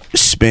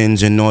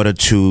spins, in order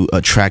to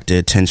attract the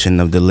attention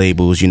of the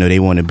labels, they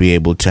want to be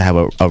able to have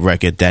a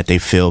record that they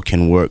feel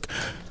can work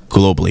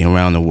globally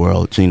around the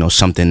world,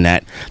 something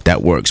that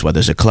works, whether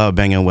it's a club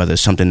banger, whether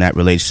it's something that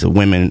relates to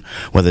women,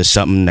 whether it's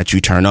something that you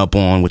turn up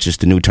on, which is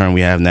the new term we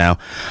have now.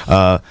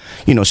 So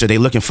they're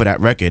looking for that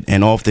record,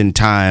 and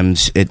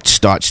oftentimes it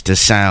starts to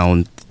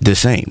sound the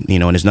same,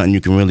 and there's nothing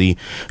you can really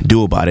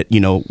do about it.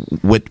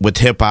 With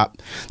hip hop,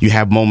 you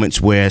have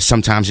moments where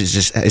sometimes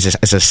it's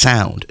a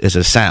sound. It's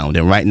a sound,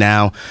 and right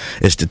now,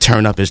 it's the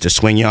turn up, it's the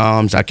swing your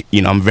arms.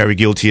 I'm very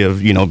guilty of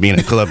being in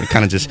a club and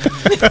kind of just kind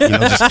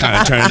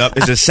of turn it up.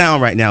 It's a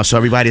sound right now, so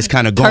everybody's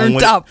kind of going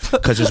with it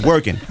because it's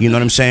working. You know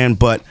what I'm saying?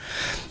 But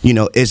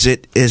is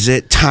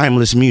it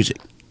timeless music?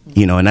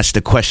 And that's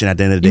the question at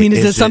the end of the day. I mean,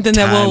 is it something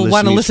that we'll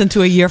want to listen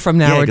to a year from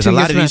now or 2 years from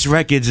now? Because a lot of these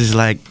records is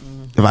like,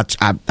 if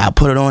I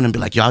put it on and be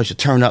like, y'all should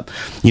turn up,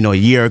 a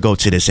year ago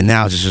to this, and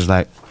now it's just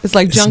like... It's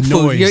like junk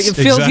food. It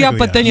fills you up,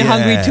 but then you're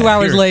hungry 2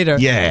 hours later.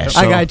 Yeah.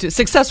 I got you.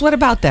 Success, what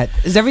about that?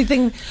 Is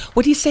everything...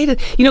 What do you say to...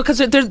 Because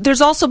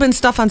there's also been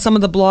stuff on some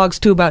of the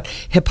blogs, too, about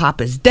hip-hop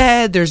is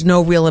dead. There's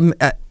no real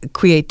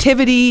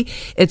creativity.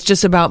 It's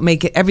just about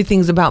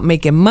everything's about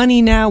making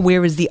money now.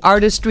 Where is the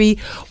artistry?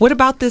 What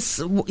about this,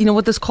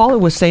 what this caller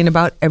was saying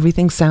about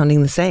everything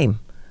sounding the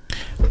same?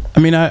 I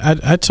mean, I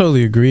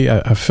totally agree.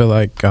 I feel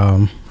like...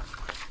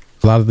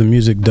 a lot of the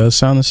music does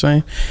sound the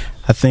same.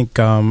 I think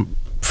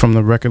from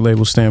the record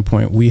label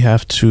standpoint, we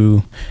have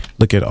to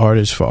look at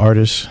artist for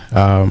artist.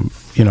 I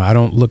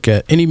don't look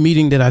at any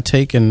meeting that I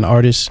take and an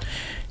artist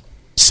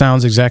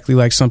sounds exactly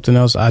like something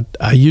else. I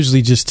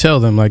usually just tell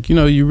them, like,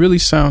 you really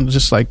sound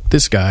just like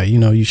this guy.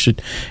 You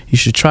should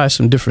try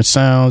some different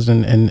sounds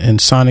and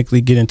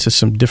sonically get into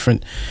some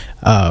different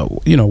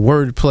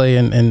wordplay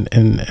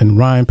and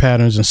rhyme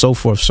patterns and so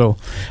forth. So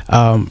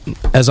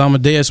as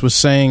Amadeus was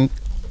saying,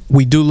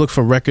 we do look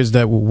for records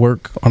that will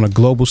work on a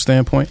global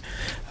standpoint,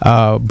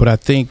 but I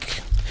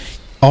think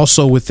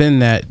also within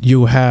that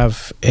you'll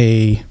have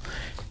a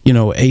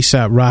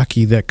A$AP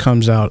Rocky that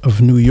comes out of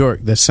New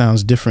York that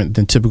sounds different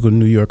than typical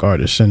New York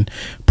artists. And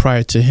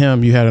prior to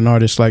him, you had an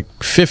artist like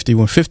 50.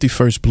 When 50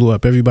 first blew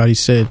up, everybody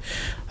said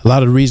a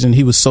lot of the reason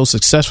he was so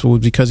successful was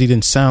because he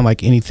didn't sound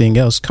like anything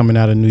else coming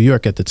out of New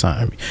York at the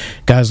time.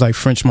 Guys like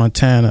French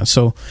Montana.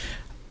 So,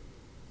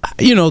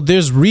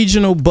 there's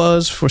regional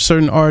buzz for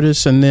certain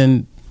artists, and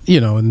then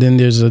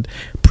there's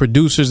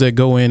producers that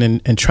go in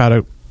and try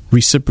to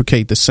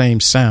reciprocate the same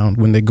sound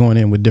when they're going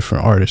in with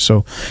different artists.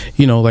 So,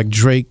 like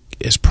Drake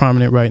is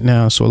prominent right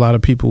now, so a lot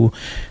of people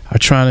are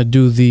trying to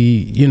do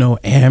the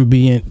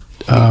ambient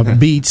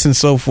beats and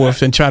so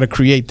forth and try to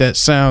create that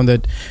sound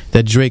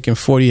that Drake and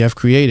 40 have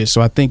created.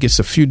 So I think it's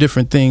a few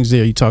different things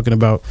there. You're talking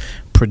about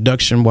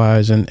production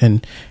wise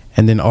and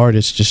then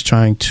artists just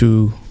trying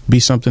to be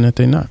something that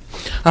they're not.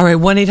 All right,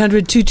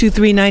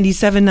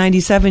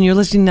 1-800-223-9797. You're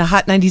listening to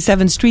Hot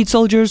 97 Street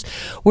Soldiers.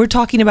 We're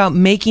talking about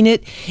making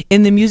it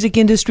in the music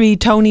industry.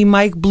 Tony,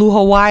 Mike, Blue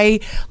Hawaii,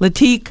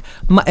 Latique,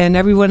 and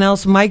everyone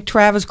else. Mike,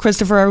 Travis,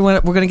 Christopher,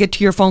 everyone. We're going to get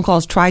to your phone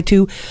calls. Try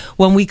to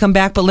when we come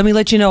back. But let me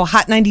let you know,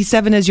 Hot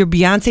 97 has your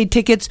Beyonce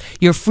tickets,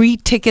 your free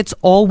tickets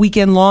all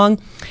weekend long.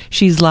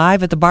 She's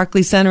live at the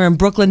Barclays Center in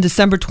Brooklyn,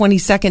 December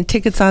 22nd.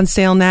 Tickets on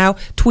sale now.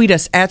 Tweet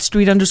us at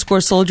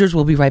 @street_soldiers.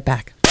 We'll be right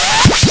back.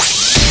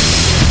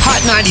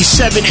 Hot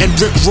 97 and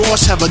Rick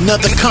Ross have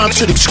another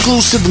concert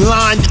exclusive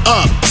lined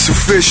up. It's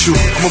official.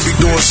 I'm gonna be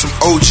doing some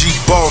OG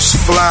boss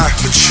fly,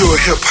 mature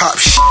hip hop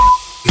shit.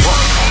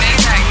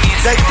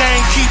 That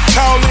thing keep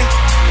calling.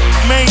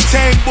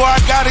 Maintain, boy, I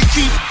gotta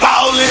keep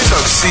ballin'.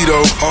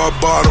 Tuxedo, hard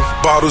bottom,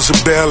 bottles of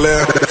Bel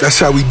Air. That's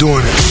how we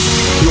doing it.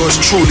 Yours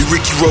truly,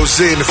 Ricky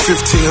Rose in the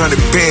 1500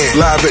 band.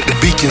 Live at the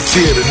Beacon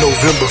Theater,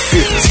 November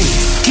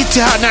 15th. Get to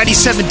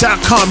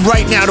hot97.com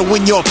right now to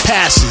win your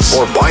passes.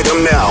 Or buy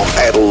them now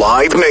at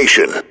Live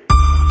Nation.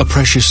 A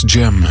precious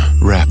gem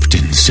wrapped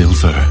in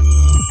silver.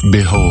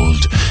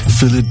 Behold,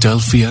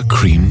 Philadelphia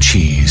cream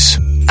cheese.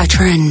 A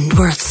trend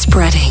worth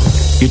spreading.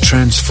 It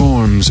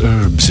transforms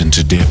herbs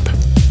into dip,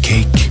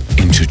 cake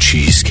into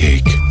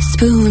cheesecake,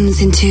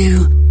 spoons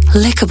into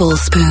lickable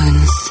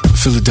spoons.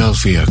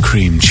 Philadelphia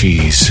cream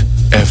cheese.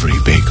 Every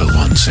bagel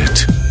wants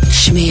it.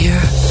 Schmear.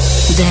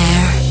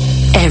 There.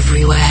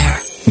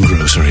 Everywhere.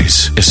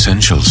 Groceries,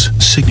 essentials,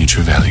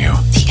 signature value.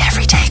 The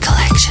Everyday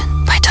Collection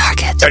by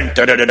Target. Dun,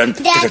 dun, dun, dun, dun.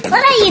 Dad,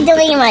 what are you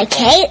doing in my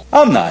cape?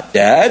 I'm not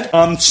Dad.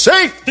 I'm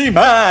Safety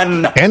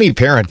Man. Any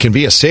parent can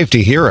be a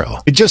safety hero.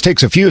 It just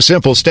takes a few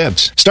simple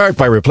steps. Start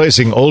by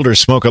replacing older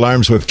smoke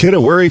alarms with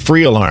Kidde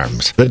Worry-Free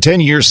alarms. The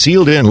 10-year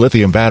sealed-in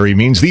lithium battery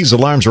means these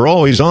alarms are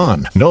always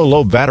on. No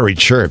low battery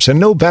chirps and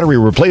no battery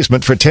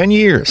replacement for 10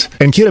 years.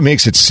 And Kidde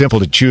makes it simple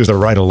to choose the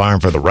right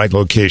alarm for the right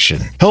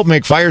location. Help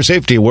make fire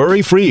safety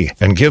worry-free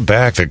and give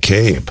back the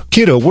cape.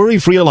 Kidde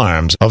Worry-Free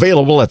alarms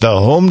available at the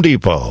Home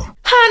Depot.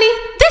 Honey,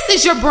 this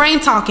is your brain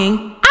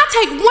talking. I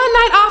take one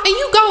night off and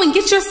you go and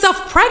get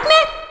yourself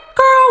pregnant?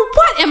 Girl,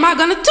 what am I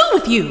gonna do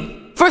with you?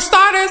 For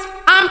starters,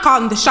 I'm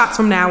calling the shots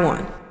from now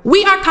on.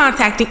 We are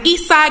contacting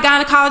Eastside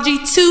Gynecology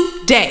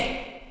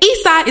today.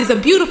 Eastside is a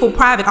beautiful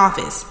private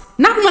office,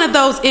 not one of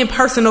those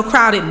impersonal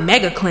crowded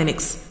mega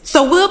clinics.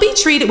 So we'll be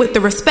treated with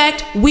the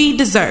respect we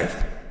deserve.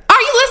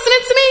 Are you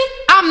listening to me?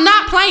 I'm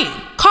not playing.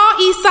 Call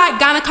Eastside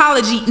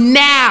Gynecology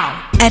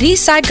now. At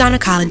Eastside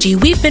Gynecology,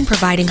 we've been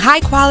providing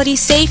high-quality,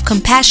 safe,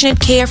 compassionate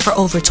care for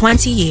over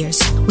 20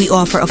 years. We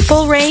offer a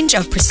full range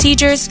of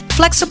procedures,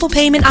 flexible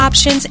payment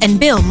options, and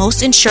bill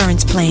most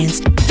insurance plans.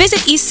 Visit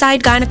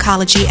Eastside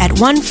Gynecology at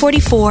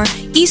 144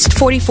 East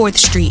 44th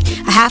Street,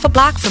 a half a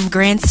block from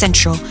Grand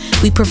Central.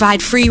 We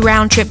provide free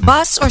round-trip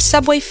bus or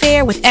subway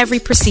fare with every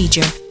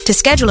procedure. To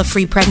schedule a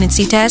free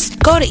pregnancy test,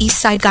 go to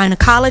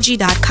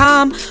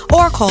eastsidegynecology.com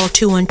or call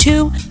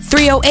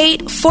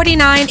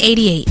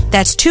 212-308-4988.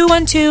 That's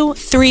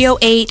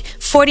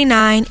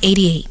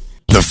 212-308-4988.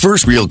 The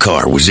first real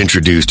car was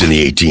introduced in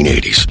the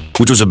 1880s,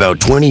 which was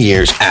about 20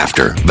 years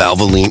after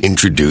Valvoline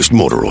introduced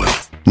motor oil.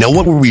 Now,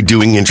 what were we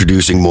doing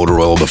introducing motor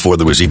oil before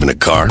there was even a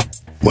car?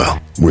 Well,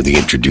 we're the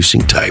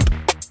introducing type.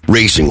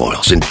 Racing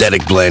oil,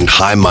 synthetic blend,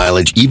 high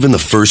mileage, even the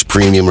first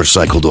premium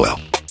recycled oil.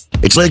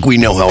 It's like we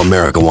know how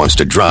America wants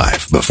to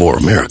drive before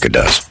America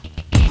does.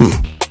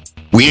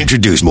 We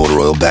introduced motor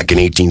oil back in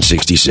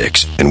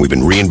 1866, and we've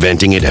been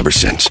reinventing it ever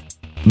since.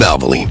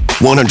 Valvoline,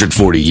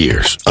 140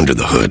 years under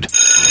the hood.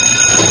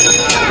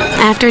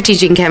 After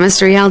teaching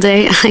chemistry all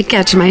day, I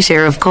catch my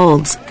share of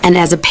colds. And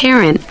as a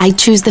parent, I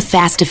choose the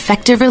fast,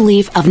 effective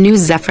relief of new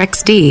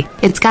Zephyrex D.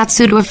 It's got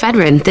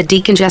pseudoephedrine, the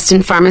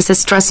decongestant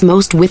pharmacists trust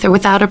most with or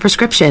without a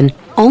prescription.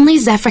 Only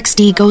Zephyrex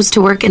D goes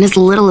to work in as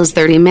little as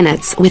 30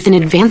 minutes with an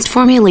advanced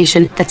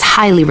formulation that's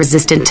highly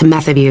resistant to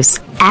meth abuse.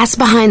 Ask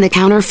behind the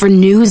counter for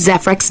new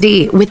Zephyrex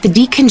D with the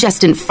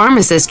decongestant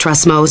pharmacists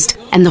trust most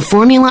and the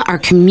formula our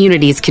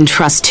communities can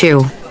trust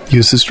too.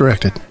 Use as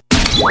directed.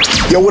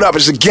 Yo, what up?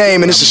 It's The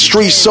Game, and this is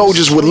Street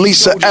Soldiers with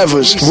Lisa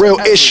Evers. Real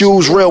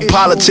issues, real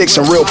politics,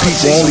 and real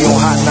people only on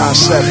Hot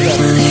 97.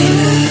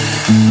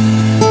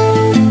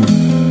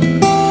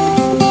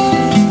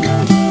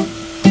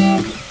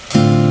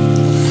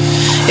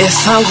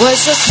 If I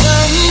was your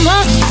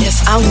summer,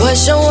 if I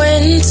was your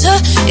winter,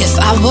 if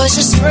I was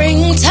your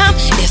springtime,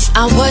 if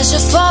I was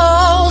your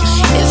fall,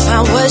 if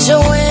I was your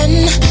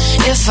wind,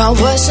 if I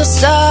was your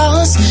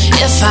stars,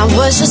 if I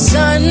was your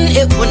sun,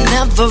 it would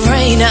never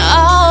rain at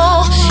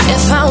all.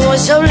 If I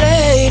was your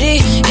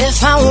lady,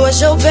 if I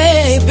was your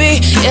baby,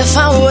 if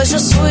I was your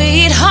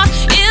sweetheart,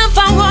 if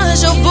I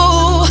was your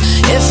boo,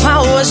 if I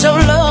was your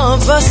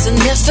lover,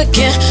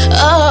 significant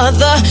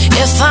other,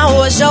 if I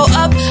was your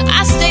up,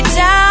 I stay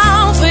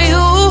down for you.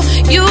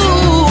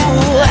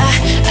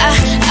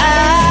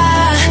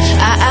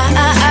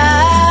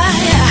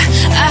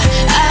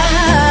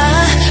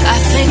 I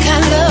think I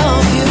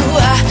love you.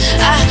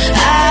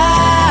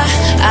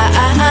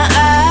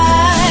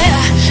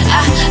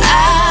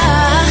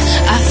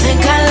 I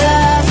think I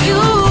love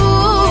you.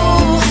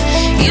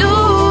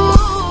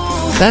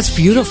 That's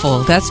beautiful.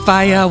 That's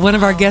by one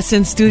of our guests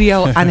in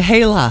studio,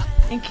 Angela.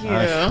 Thank you.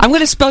 I'm going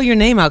to spell your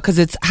name out because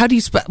it's, how do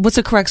you spell, what's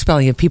the correct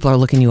spelling if people are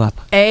looking you up?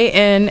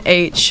 Anhayla.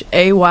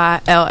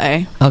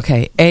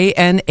 Okay,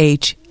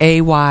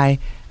 Anhayla.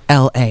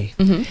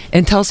 Mm-hmm.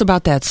 And tell us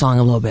about that song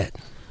a little bit.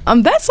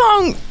 That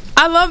song,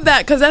 I love that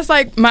because that's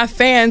like my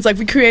fans. Like,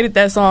 we created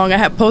that song. I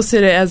had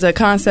posted it as a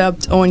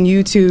concept on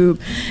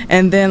YouTube,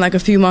 and then like a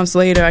few months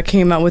later, I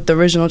came out with the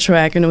original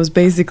track, and it was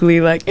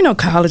basically like, you know,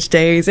 college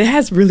days. It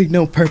has really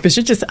no purpose.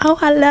 It's just, oh,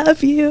 I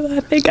love you.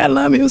 I think I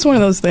love you. It was one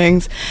of those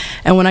things.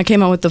 And when I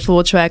came out with the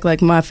full track,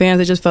 like, my fans,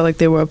 they just felt like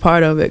they were a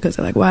part of it because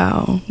they're like,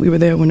 wow, we were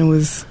there when it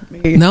was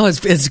made. No,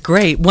 it's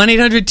great.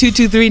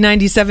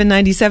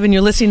 1-800-223-9797.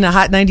 You're listening to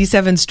Hot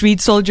 97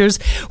 Street Soldiers.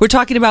 We're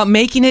talking about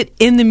making it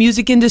in the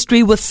music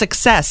industry with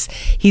success.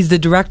 He's the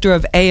director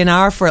of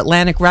A&R for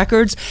Atlantic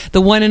Records,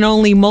 the one and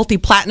only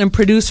multi-platinum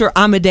producer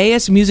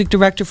Amadeus, music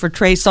director for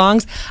Trey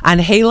Songz.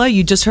 Angela,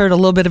 you just heard a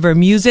little bit of her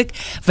music.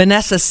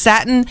 Vanessa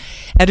Satin,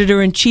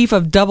 editor-in-chief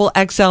of Double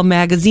XL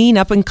Magazine,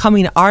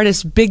 up-and-coming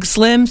artist Big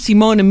Slim,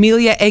 Simone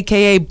Amelia,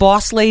 a.k.a.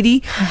 Boss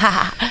Lady,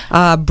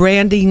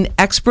 branding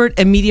expert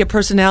and media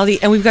personality.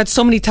 And we've got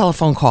so many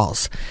telephone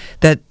calls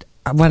that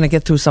I want to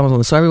get through some of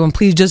them. So everyone,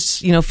 please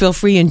just, feel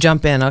free and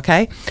jump in,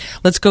 okay?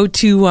 Let's go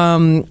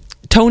to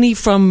Tony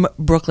from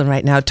Brooklyn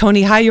right now.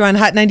 Tony, hi, you're on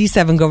Hot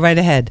 97. Go right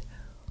ahead.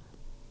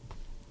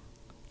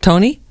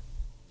 Tony?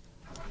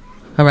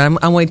 All right,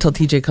 I'm waiting till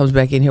TJ comes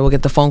back in here. We'll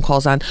get the phone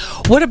calls on.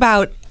 What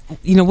about,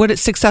 what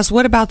is success?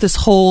 What about this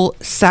whole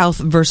South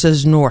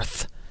versus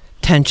North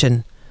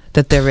tension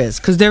that there is?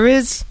 Because there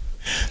is,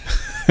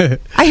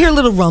 I hear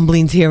little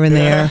rumblings here and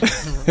there,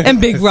 and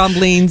big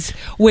rumblings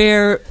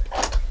where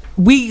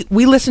we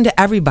listen to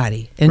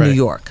everybody in New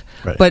York.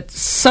 Right. But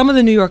some of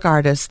the New York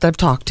artists that I've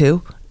talked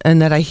to, and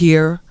that I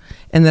hear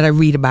and that I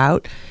read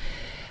about,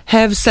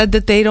 have said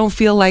that they don't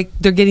feel like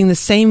they're getting the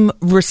same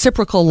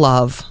reciprocal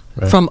love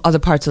from other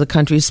parts of the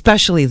country,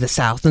 especially the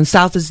South. And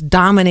South has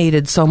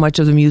dominated so much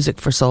of the music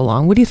for so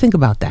long. What do you think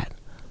about that?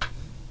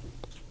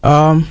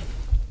 I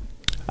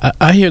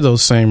hear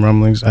those same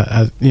rumblings.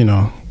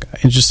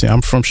 Interesting.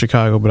 I'm from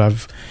Chicago, but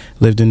I've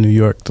lived in New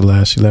York the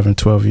last 11,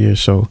 12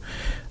 years. So,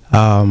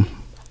 I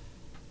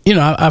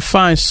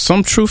find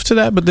some truth to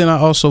that, but then I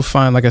also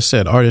find, like I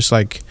said, artists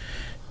like,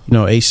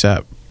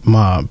 ASAP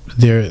Mob,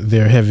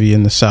 they're heavy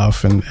in the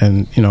South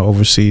and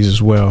overseas as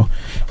well.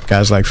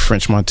 Guys like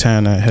French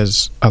Montana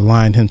has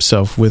aligned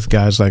himself with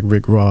guys like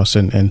Rick Ross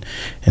and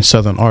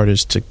Southern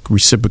artists to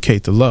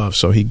reciprocate the love.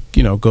 So he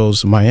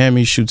goes to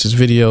Miami, shoots his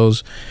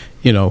videos.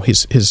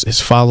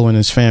 His following,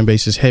 his fan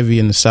base is heavy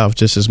in the South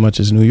just as much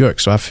as New York.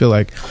 So I feel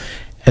like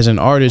as an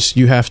artist,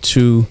 you have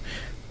to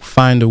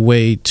find a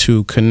way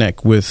to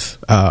connect with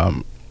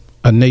a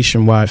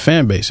nationwide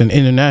fan base and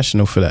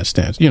international for that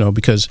stance.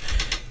 Because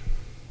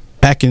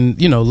back in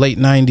late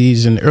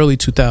 90s and early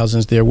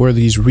 2000s, there were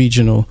these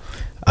regional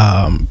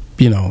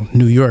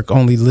New York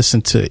only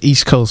listened to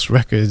East Coast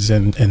records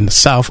and the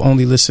South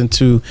only listened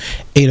to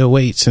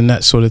 808s and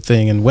that sort of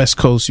thing, and West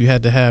Coast you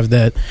had to have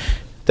that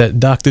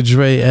Dr.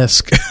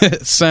 Dre-esque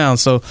sound.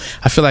 So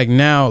I feel like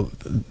now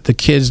the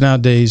kids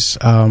nowadays,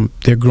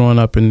 they're growing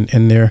up and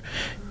they're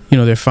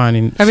they're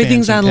finding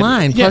everything's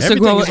online. Plus,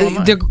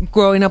 they're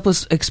growing up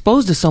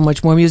exposed to so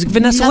much more music.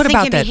 Vanessa, what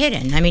about that? Nothing can be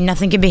hidden. I mean,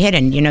 nothing can be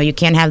hidden. You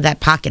can't have that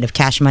pocket of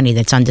cash money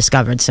that's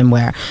undiscovered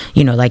somewhere.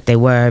 Like they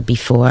were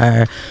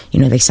before.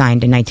 They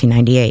signed in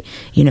 1998.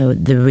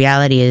 The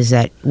reality is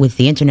that with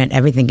the internet,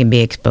 everything can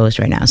be exposed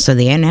right now. So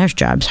the A&R's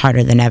job's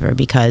harder than ever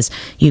because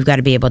you've got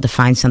to be able to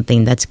find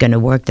something that's going to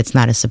work. That's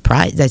not a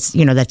surprise. That's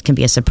that can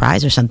be a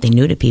surprise or something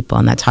new to people,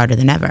 and that's harder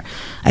than ever.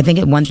 I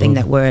think one thing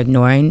that we're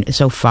ignoring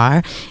so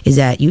far is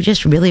that you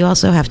just really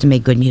also have to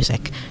make good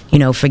music.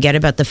 Forget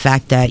about the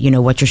fact that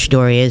what your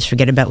story is,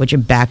 forget about what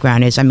your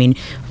background is. I mean,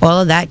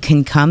 all of that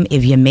can come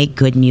if you make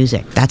good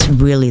music. That's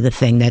really the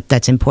thing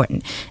that's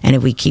important. And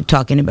if we keep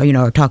talking about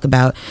or talk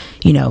about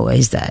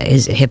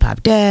is hip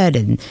hop dead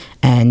and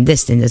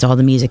this and does all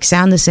the music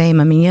sound the same?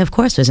 I mean, of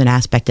course there's an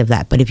aspect of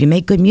that, but if you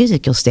make good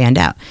music, you'll stand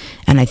out.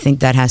 And I think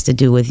that has to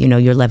do with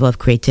your level of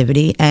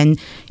creativity, and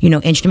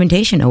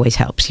instrumentation always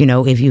helps.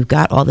 If you've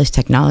got all this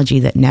technology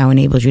that now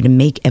enables you to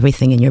make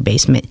everything in your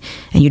basement,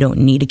 and you don't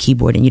need a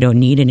keyboard and you don't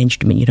need an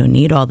instrument, you don't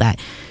need all that.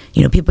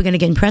 People are going to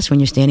get impressed when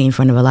you're standing in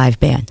front of a live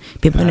band.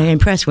 People are going to get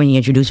impressed when you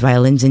introduce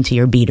violins into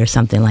your beat or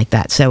something like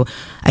that. So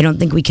I don't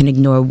think we can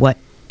ignore what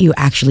you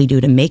actually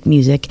do to make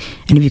music,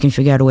 and if you can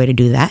figure out a way to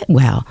do that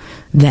well,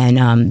 then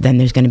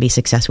there's going to be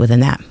success within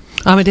that.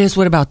 Amadeus,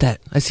 what about that?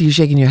 I see you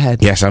shaking your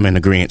head. Yes, I'm in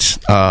agreement.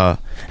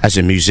 As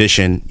a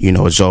musician,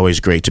 it's always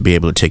great to be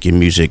able to take your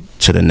music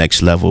to the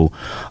next level,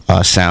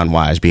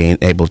 sound-wise, being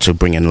able to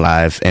bring in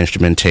live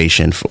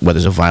instrumentation, whether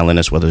it's a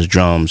violinist, whether it's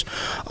drums,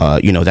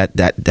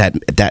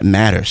 that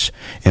matters.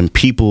 And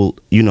people,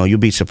 you'll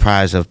be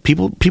surprised of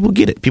people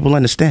get it. People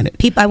understand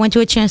it. I went to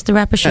a Chance the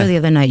Rapper show the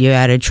other night. You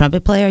had a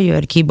trumpet player, you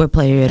had a keyboard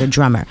player, you had a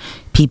drummer.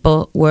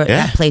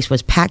 That place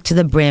was packed to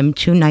the brim,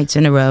 2 nights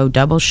in a row,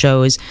 double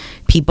shows.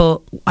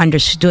 People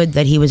understood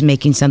that he was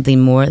making something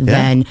more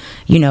than,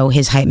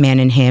 his hype man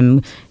and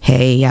him.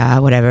 Hey,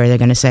 whatever they're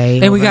going to say.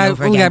 And we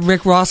got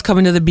Rick Ross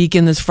coming to the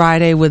Beacon this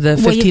Friday with the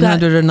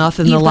 1500 or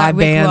nothing, the live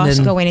band. Rick Ross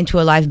going into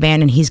a live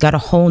band, and he's got a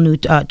whole new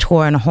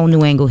tour and a whole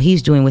new angle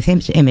he's doing with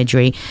his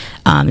imagery.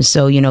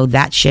 So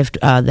that shift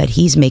that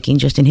he's making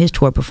just in his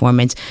tour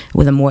performance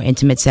with a more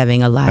intimate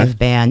setting, a live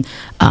band,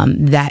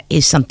 that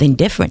is something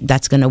different.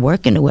 That's going to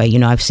work in a way.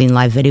 I've seen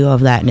live video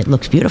of that, and it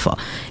looks beautiful.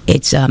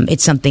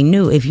 It's something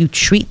new. If you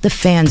treat the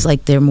fans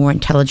like they're more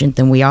intelligent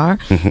than we are,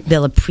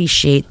 they'll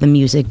appreciate the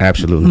music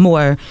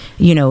more,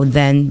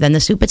 than the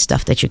stupid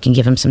stuff that you can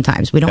give them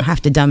sometimes. We don't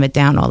have to dumb it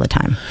down all the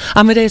time.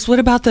 Amadeus, what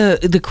about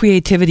the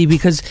creativity?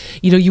 Because,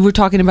 you were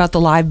talking about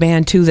the live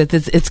band, too, that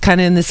it's kind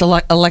of in this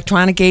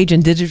electronic age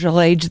and digital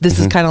age. This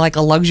is kind of like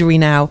a luxury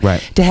now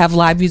to have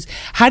live music.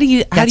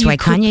 That's why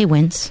Kanye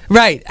wins.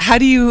 Right. How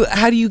do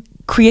you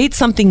create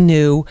something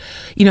new?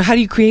 How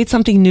do you create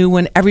something new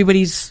when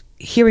everybody's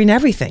hearing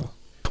everything?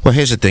 Well,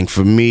 here's the thing.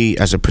 For me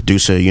as a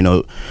producer,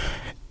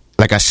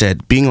 like I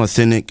said, being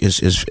authentic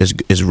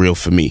is real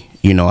for me.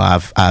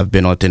 I've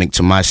been authentic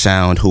to my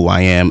sound, who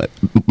I am,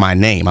 my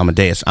name,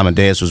 Amadeus.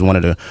 Amadeus was one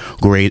of the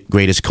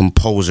greatest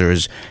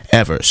composers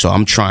ever. So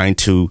I'm trying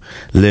to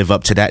live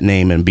up to that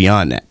name and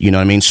beyond that. You know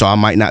what I mean? So I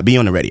might not be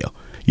on the radio.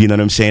 You know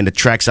what I'm saying? The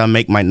tracks I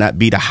make might not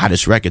be the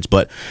hottest records,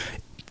 but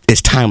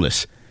it's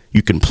timeless.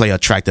 You can play a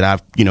track that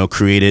I've,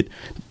 created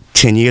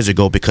 10 years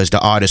ago because the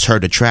artist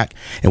heard the track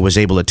and was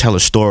able to tell a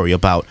story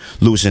about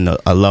losing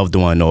a loved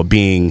one or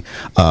being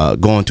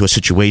going through a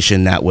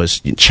situation that was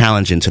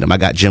challenging to them. I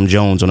got Jim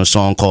Jones on a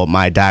song called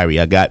My Diary.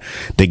 I got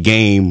The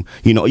Game.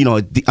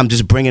 I'm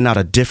just bringing out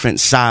a different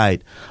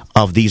side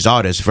of these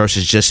artists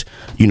versus just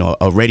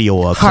a radio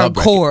or a club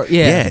hardcore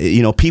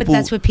record. People. But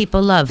that's what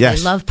people love. Yes.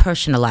 They love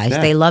personalized.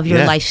 They love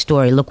your life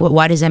story. Look,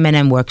 why does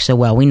Eminem work so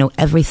well? We know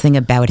everything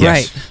about him.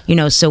 Right.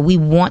 So we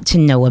want to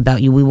know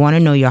about you. We want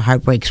to know your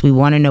heartbreaks. We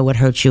want to know what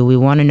hurt you. We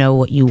want to know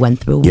what you went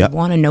through. We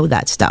want to know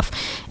that stuff.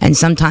 And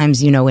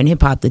sometimes, in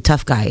hip hop, the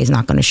tough guy is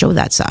not going to show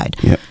that side.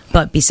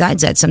 But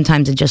besides that,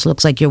 sometimes it just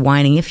looks like you're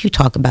whining if you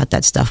talk about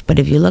that stuff. But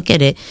if you look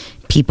at it,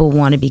 people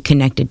want to be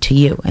connected to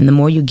you. And the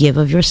more you give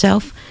of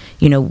yourself,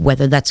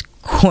 whether that's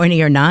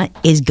corny or not,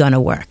 is going to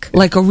work.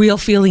 Like a real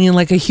feeling and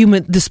like a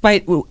human,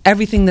 despite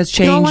everything that's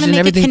changed. I want to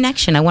make a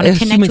connection. I want to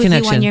connect with you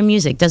on your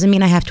music. Doesn't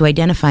mean I have to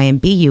identify and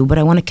be you, but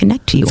I want to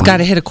connect to you. It's got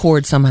to hit a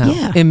chord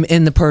somehow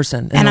in the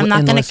person. And I'm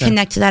not going to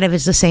connect to that if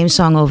it's the same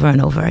song over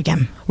and over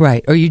again.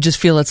 Right. Or you just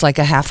feel it's like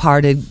a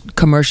half-hearted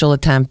commercial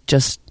attempt,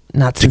 just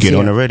not sincere. To get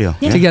on the radio.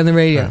 To get on the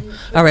radio. Right.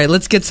 All right,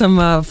 let's get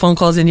some phone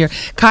calls in here.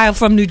 Kyle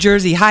from New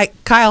Jersey. Hi,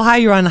 Kyle. Hi,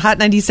 you're on Hot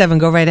 97.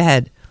 Go right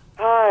ahead.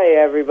 Hi,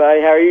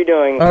 everybody. How are you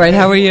doing? All right,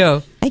 how are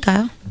you? Hey,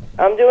 Kyle.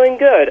 I'm doing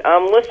good.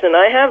 Listen,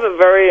 I have a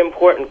very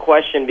important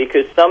question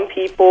because some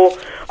people,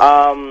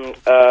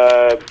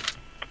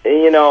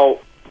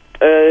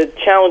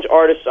 challenge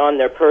artists on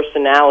their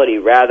personality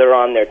rather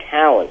on their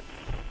talent.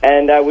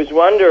 And I was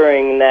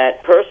wondering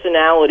that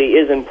personality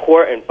is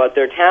important, but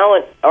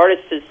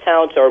artists'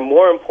 talents are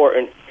more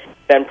important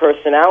than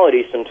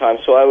personality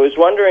sometimes. So I was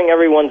wondering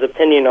everyone's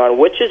opinion on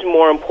which is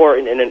more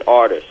important in an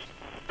artist,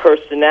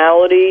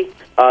 personality,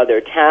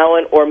 their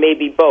talent, or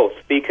maybe both,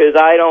 because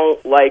I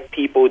don't like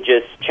people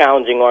just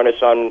challenging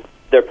artists on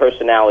their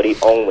personality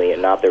only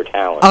and not their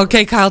talent.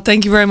 Okay, Kyle,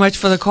 thank you very much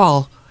for the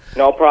call.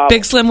 No problem.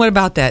 Big Slim, what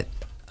about that?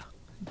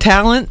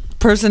 Talent,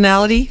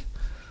 personality?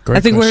 Great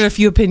I think question. we heard a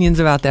few opinions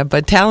about that,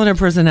 but talent or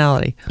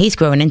personality? He's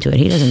growing into it.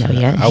 He doesn't know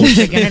yet. He's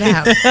figuring it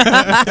out.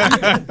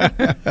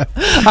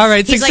 All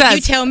right, He's success. like,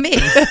 you tell me.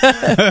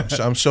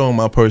 I'm showing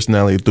my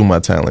personality through my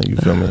talent. You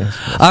feel me?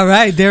 All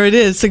right, there it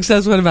is.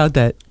 Success, what about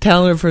that?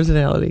 Talent or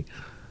personality?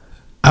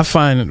 I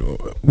find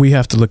we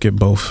have to look at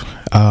both.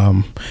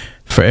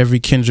 For every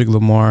Kendrick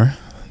Lamar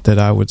that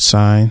I would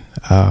sign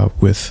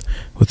with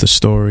a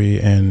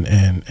story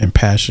and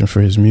passion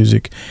for his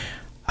music,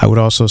 I would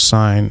also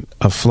sign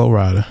a Flo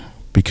Rida,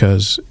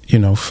 because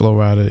Flo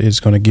Rida is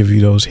going to give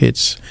you those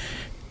hits,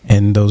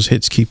 and those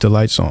hits keep the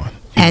lights on.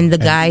 And the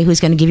guy who's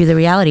going to give you the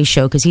reality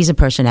show, because he's a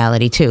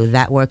personality too.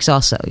 That works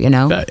also,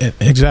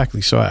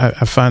 Exactly. So I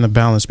find a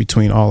balance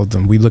between all of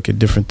them. We look at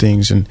different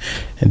things and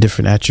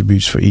different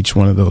attributes for each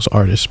one of those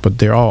artists, but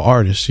they're all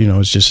artists.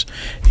 It's just,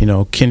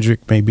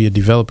 Kendrick may be a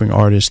developing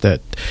artist that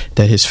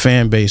his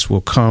fan base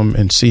will come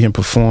and see him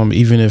perform,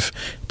 even if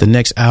the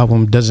next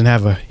album doesn't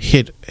have a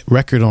hit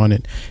record on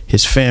it.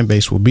 His fan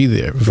base will be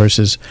there.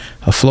 Versus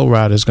a Flo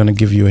Rida is going to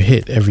give you a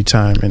hit every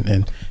time,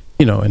 and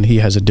he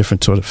has a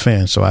different sort of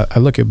fan. So I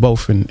look at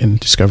both in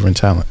discovering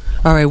talent.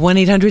 All right,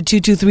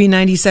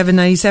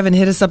 1-800-223-9797.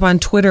 Hit us up on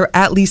Twitter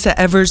at Lisa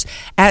Evers,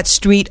 at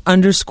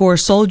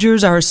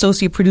 @street_soldiers. Our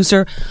associate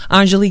producer,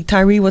 Angelique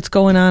Tyree, what's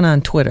going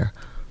on Twitter?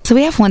 So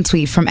we have one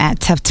tweet from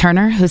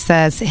 @TuffTurner who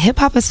says,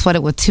 hip-hop is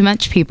flooded with too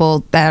much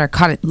people that are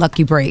caught at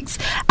lucky breaks.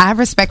 I have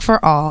respect for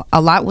all.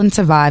 A lot wouldn't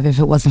survive if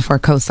it wasn't for a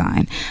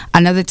cosign.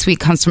 Another tweet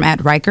comes from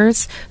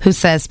 @Rikers who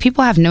says,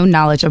 people have no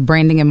knowledge of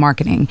branding and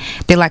marketing.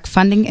 They lack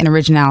funding and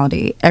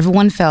originality.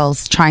 Everyone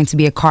fails trying to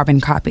be a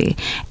carbon copy.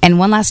 And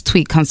one last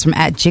tweet comes from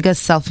 @Jigga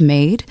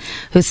Self-Made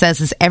who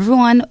says, if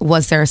everyone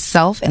was their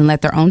self and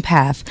led their own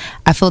path,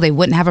 I feel they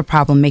wouldn't have a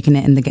problem making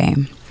it in the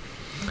game.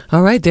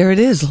 All right, there it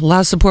is. A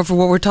lot of support for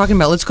what we're talking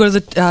about. Let's go to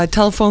the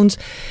telephones.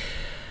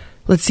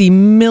 Let's see,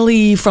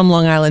 Millie from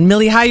Long Island.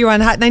 Millie, hi, you're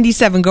on Hot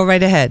 97. Go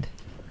right ahead.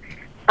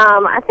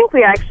 I think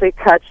we actually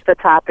touched the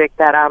topic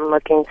that I'm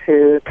looking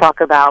to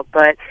talk about,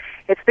 but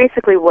it's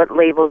basically what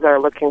labels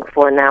are looking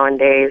for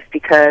nowadays,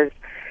 because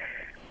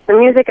the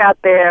music out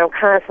there, I'm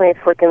constantly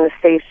flicking the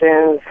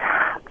stations,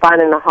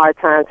 finding a hard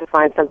time to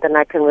find something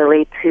I can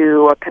relate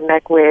to or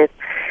connect with.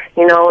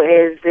 You know,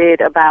 is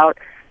it about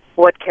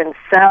what can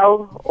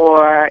sell,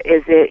 or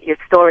is it your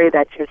story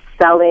that you're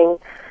selling?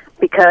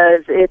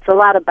 Because it's a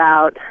lot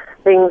about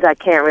things I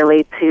can't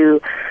relate to.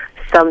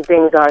 Some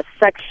things are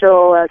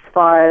sexual as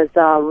far as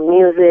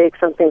music.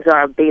 Some things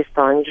are based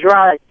on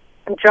drugs.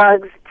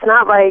 It's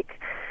not like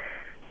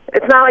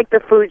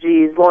the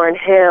Fugees, Lauryn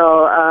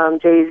Hill,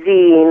 Jay-Z,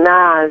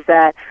 Nas,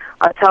 that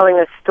are telling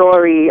a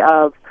story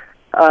of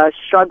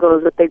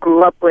struggles that they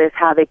grew up with,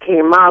 how they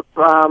came up,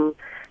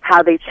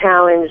 how they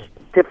challenged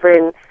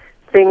different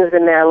things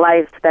in their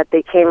life that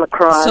they came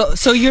across.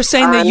 So you're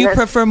saying that you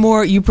prefer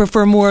more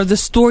of the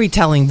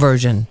storytelling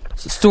version.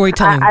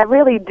 Storytelling. I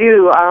really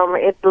do.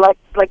 It's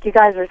like you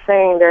guys are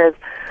saying, there's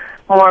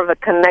more of a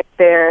connect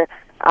there.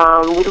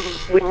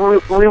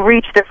 We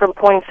reach different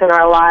points in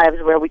our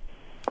lives where we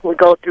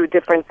go through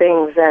different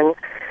things, and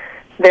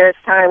there's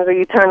times where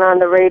you turn on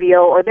the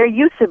radio, or there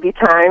used to be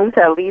times,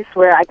 at least,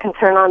 where I can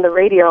turn on the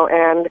radio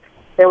and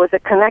there was a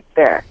connect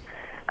there.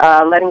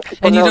 Letting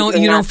people know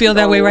you don't feel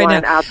that way right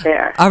now out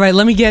there. All right,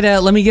 let me get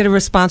a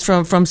response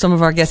from some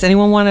of our guests.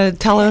 Anyone want to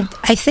tell her?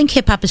 I think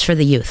hip hop is for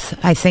the youth.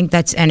 I think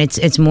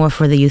it's more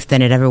for the youth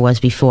than it ever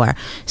was before.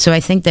 So I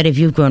think that if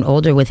you've grown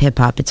older with hip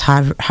hop, it's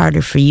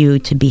harder for you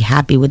to be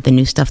happy with the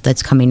new stuff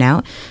that's coming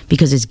out,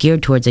 because it's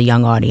geared towards a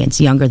young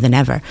audience, younger than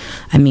ever.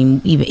 I mean,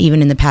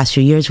 even in the past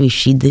few years, we've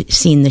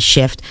seen the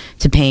shift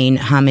to paying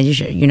homage,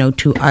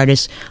 to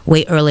artists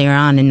way earlier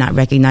on and not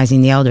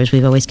recognizing the elders.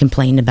 We've always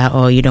complained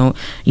about, you don't,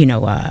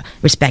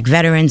 respect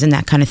veterans and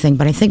that kind of thing.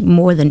 But I think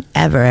more than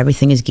ever,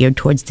 everything is geared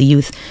towards the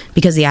youth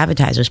because the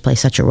advertisers play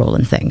such a role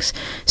in things.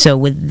 So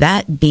with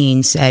that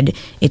being said,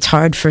 it's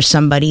hard for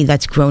somebody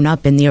that's grown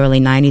up in the early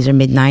 90s or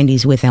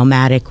mid-90s with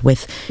Illmatic,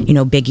 with,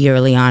 Biggie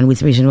early on,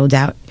 with Reasonable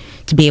Doubt,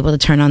 to be able to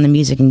turn on the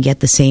music and get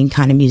the same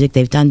kind of music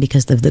they've done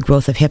because of the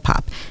growth of hip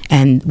hop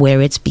and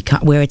where it's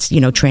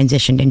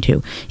transitioned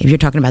into. If you're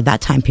talking about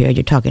that time period,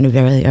 you're talking a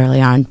very early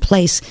on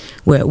place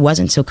where it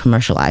wasn't so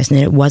commercialized and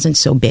it wasn't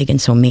so big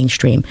and so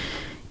mainstream.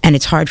 And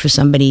it's hard for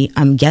somebody,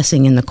 I'm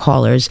guessing in the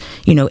callers,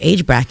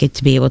 age bracket,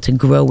 to be able to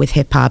grow with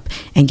hip hop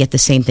and get the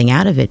same thing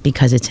out of it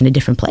because it's in a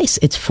different place.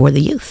 It's for the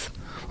youth.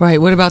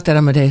 Right. What about that,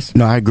 Amadeus?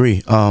 No, I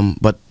agree.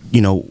 But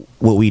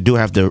what we do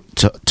have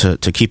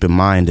to keep in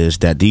mind is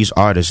that these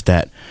artists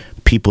that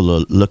people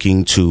are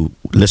looking to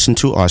listen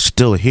to are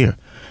still here.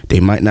 They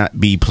might not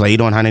be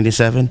played on Hot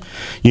 97.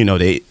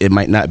 It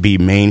might not be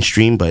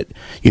mainstream, but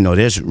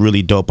there's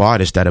really dope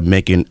artists that are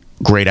making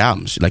great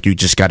albums. Like, you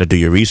just got to do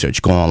your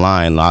research. Go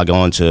online, log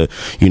on to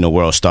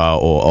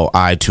WorldStar or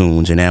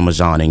iTunes and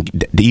Amazon,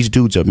 and these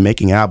dudes are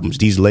making albums.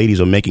 These ladies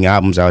are making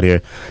albums out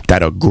here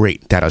that are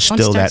great, that are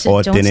still that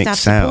authentic sound. Don't stop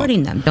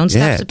supporting them. Don't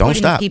stop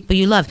supporting the people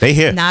you love. They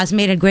here. Nas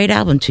made a great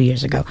album 2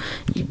 years ago.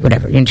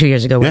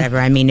 Whatever.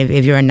 I mean,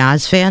 if you're a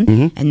Nas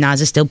fan and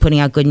Nas is still putting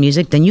out good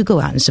music, then you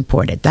go out and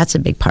support it. That's a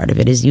big part of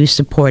it, is you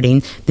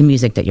supporting the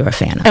music that you're a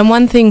fan of. And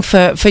one thing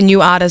for new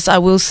artists, I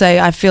will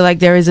say, I feel like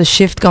there is a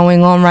shift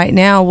going on right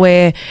now where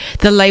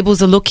the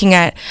labels are looking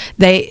at,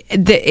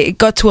 it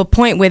got to a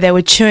point where they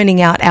were churning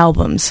out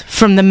albums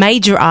from the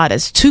major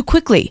artists too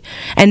quickly,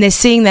 and they're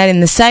seeing that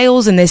in the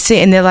sales, and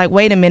they're like,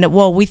 wait a minute,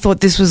 well, we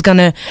thought this was going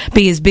to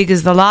be as big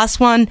as the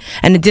last one,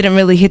 and it didn't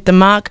really hit the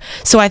mark.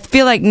 So I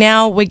feel like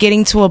now we're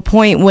getting to a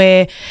point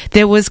where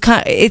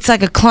it's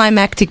like a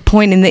climactic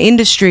point in the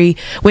industry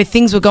where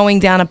things were going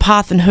down a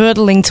path and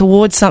hurtling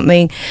towards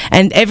something,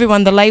 and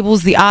everyone, the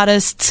labels, the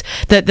artists,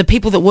 the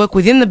people that work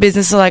within the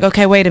business are like,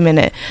 okay, wait a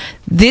minute,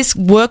 this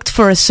worked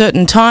for a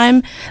certain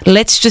time.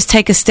 Let's just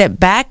take a step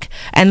back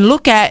and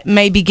look at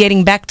maybe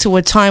getting back to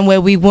a time where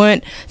we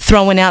weren't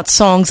throwing out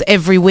songs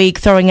every week,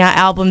 throwing out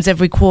albums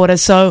every quarter.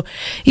 So,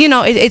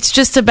 it's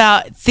just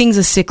about, things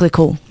are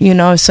cyclical,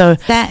 so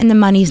that, and the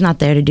money's not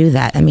there to do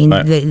that. I mean,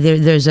 right.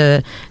 there's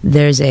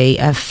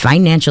a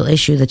financial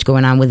issue that's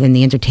going on within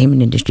the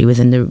entertainment industry,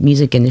 within the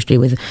music industry,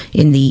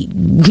 in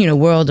the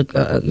world,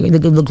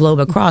 the globe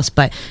across.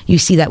 But you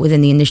see that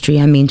within the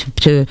industry. I mean,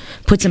 to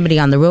put somebody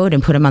on the road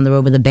and put them on the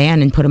road with with a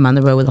band and put them on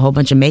the road with a whole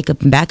bunch of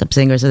makeup and backup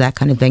singers or that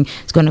kind of thing,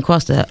 it's going to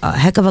cost a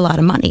heck of a lot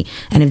of money.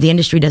 And if the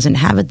industry doesn't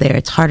have it there,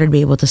 it's harder to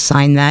be able to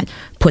sign that,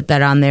 put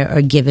that on there,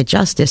 or give it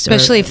justice.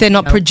 Especially if they're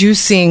not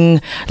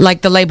producing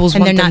like the labels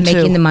and want they're not them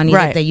making to. the money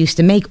that they used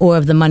to make, or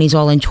if the money's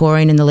all in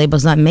touring and the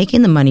label's not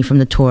making the money from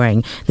the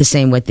touring the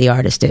same way the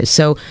artist is.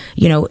 So,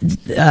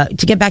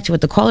 to get back to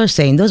what the caller's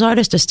saying, those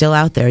artists are still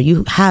out there.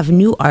 You have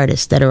new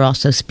artists that are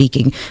also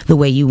speaking the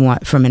way you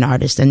want from an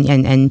artist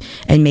and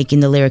making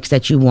the lyrics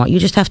that you want. You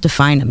just have to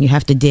find them. You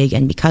have to dig.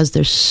 And because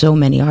there's so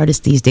many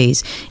artists these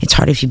days, it's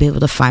hard if you be able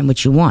to find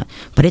what you want.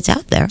 But it's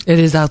out there. It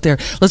is out there.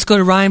 Let's go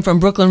to Ryan from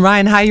Brooklyn.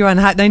 Ryan, hi, you're on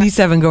Hot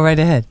 97. Go right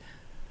ahead.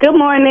 Good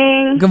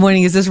morning. Good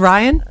morning. Is this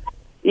Ryan?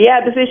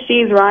 Yeah, this is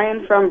She's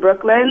Ryan from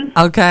Brooklyn.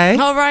 Okay.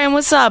 Oh, Ryan,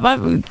 what's up?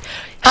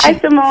 Hi,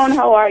 Simone.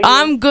 How are you?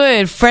 I'm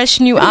good. Fresh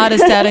new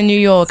artist out of New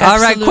York. All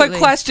right, quick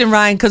question,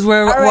 Ryan, because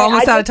we're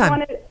almost out of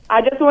time.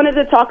 I just wanted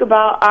to talk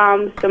about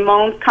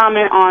Simone's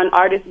comment on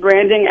artist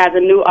branding as a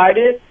new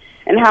artist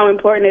and how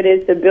important it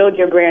is to build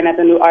your brand as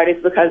a new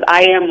artist, because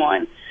I am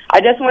one.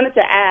 I just wanted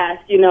to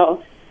ask,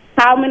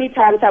 how many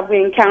times have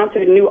we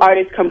encountered new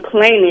artists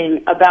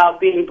complaining about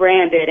being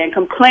branded and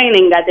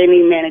complaining that they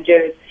need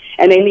managers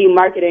and they need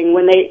marketing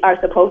when they are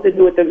supposed to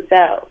do it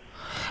themselves?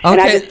 Okay.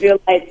 And I just feel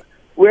like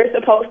we're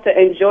supposed to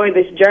enjoy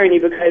this journey,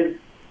 because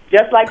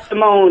just like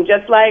Simone,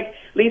 just like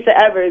Lisa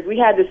Evers, we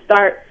had to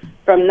start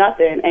from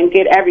nothing and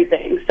get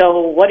everything. So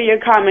what are your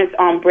comments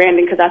on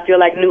branding? Because I feel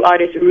like new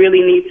artists really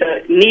need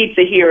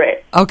to hear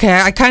it. Okay,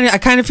 I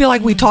kind of feel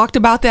like we talked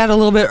about that a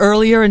little bit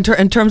earlier in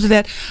terms of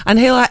that.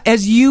 Angela,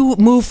 as you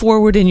move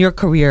forward in your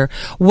career,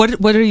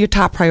 what are your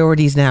top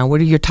priorities now?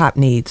 What are your top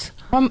needs?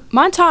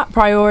 My top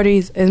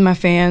priorities is my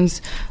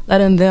fans,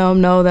 letting them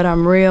know that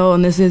I'm real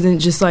and this isn't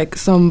just like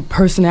some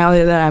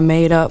personality that I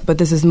made up, but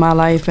this is my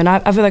life. And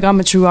I feel like I'm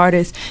a true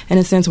artist in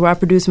a sense where I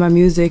produce my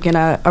music and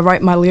I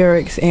write my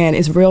lyrics and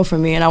it's real for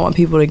me and I want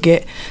people to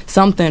get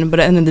something. But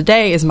at the end of the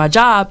day, it's my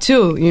job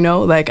too,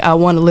 like I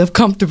want to live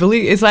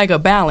comfortably. It's like a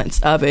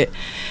balance of it.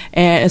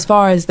 And as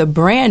far as the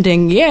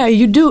branding, yeah,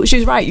 you do.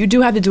 She's right. You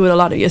do have to do it a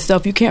lot of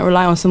yourself. You can't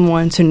rely on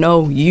someone to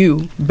know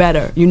you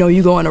better.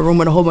 You go in a room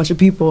with a whole bunch of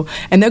people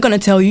and they're going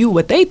to tell you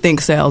what they think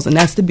sells, and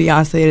that's the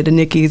Beyonce to the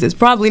Nickies. It's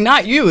probably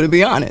not you, to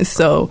be honest.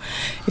 So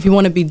if you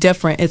want to be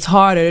different, it's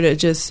harder to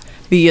just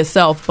be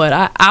yourself.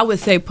 But I would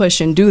say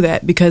push and do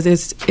that, because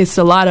it's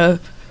a lot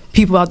of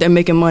people out there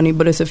making money,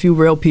 but it's a few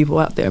real people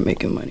out there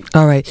making money.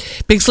 All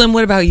right, Big Slim,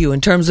 what about you in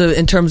terms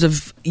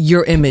of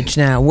your image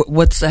now?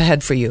 What's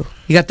ahead for you?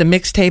 You got the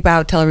mixtape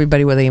out. Tell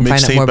everybody where they can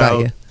find out more about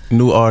you.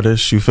 New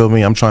artists, you feel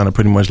me? I'm trying to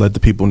pretty much let the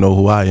people know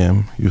who I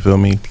am, you feel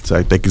me? It's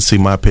like they can see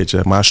my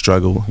picture, my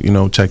struggle,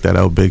 check that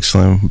out. Big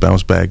Slim,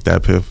 Bounce Back,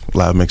 Dat Piff,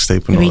 live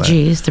mixtape and all that.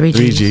 3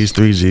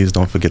 G's,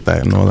 don't forget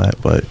that and all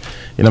that. But,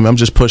 I'm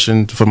just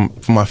pushing for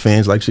my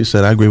fans. Like she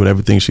said, I agree with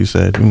everything she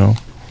said,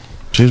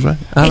 She's right.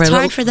 It's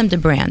hard for them to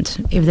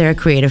brand if they're a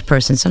creative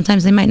person.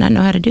 Sometimes they might not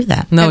know how to do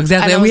that. No,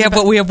 exactly. And we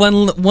have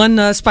one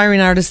aspiring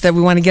artist that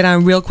we want to get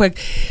on real quick.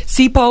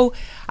 Sipo,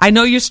 I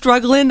know you're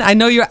struggling. I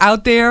know you're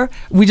out there.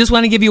 We just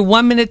want to give you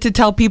 1 minute to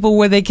tell people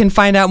where they can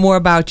find out more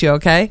about you,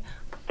 okay?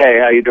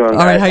 Hey, how you doing, guys?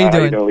 All right, how you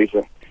doing? How you doing,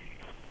 Lisa?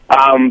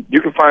 You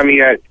can find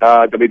me at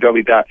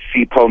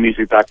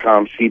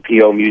www.cpomusic.com,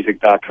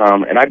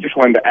 cpomusic.com. And I just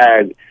wanted to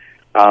add,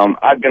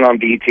 I've been on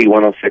BET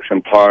 106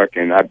 in Park,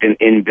 and I've been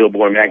in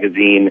Billboard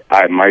magazine.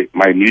 My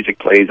music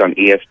plays on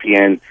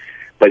ESPN,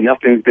 but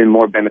nothing's been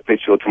more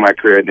beneficial to my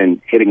career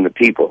than hitting the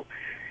people.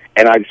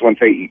 And I just want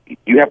to say,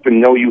 you have to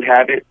know you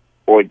have it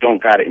or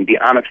don't got it, and be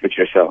honest with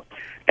yourself.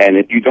 And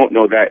if you don't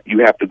know that, you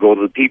have to go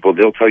to the people.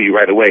 They'll tell you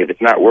right away. If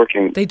it's not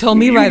working, they told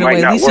me right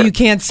away, Lisa, you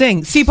can't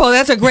sing. Sipo,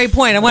 that's a great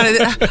point. I want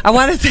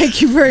to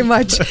thank you very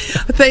much.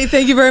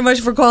 Thank you very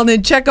much for calling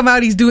in. Check him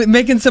out. He's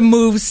making some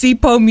moves.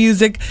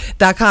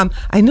 CPOmusic.com.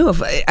 I knew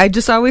I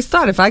just always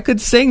thought if I could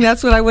sing,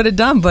 that's what I would have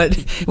done. But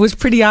it was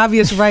pretty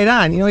obvious right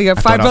on. You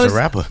got five brothers. I was a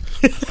rapper.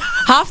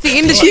 Half the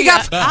industry.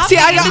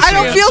 I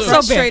don't feel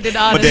so bad.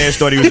 But Dan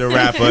thought he was a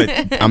rapper.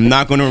 I'm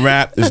not going to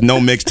rap. There's no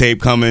mixtape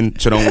coming,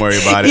 so don't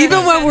worry about it.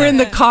 Even when we're in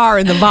the car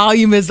and the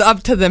volume is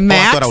up to the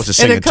max, I thought I was a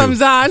singer, and it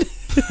comes on.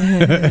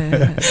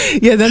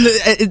 Yeah, then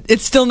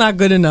it's still not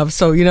good enough.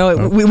 So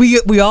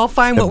we all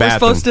find what we're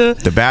supposed to.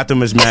 The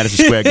bathroom is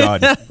Madison Square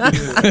Garden.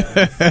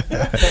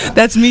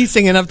 That's me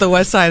singing up the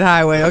West Side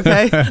Highway.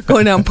 Okay,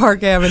 going down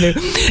Park Avenue.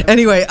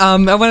 Anyway, I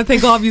want to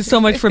thank all of you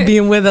so much for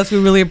being with us. We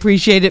really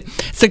appreciate it.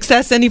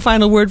 Success. Any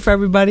final word for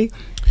everybody?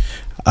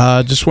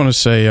 Just want to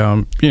say,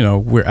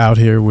 we're out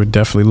here. We're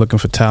definitely looking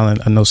for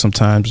talent. I know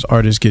sometimes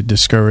artists get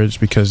discouraged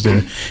because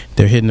they're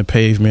hitting the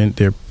pavement.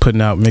 They're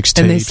putting out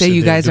mixtapes. And they say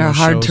you guys are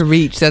hard to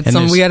reach.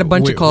 We had a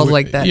bunch of calls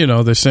like that.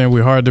 They're saying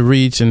we're hard to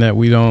reach and that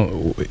we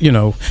don't,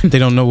 they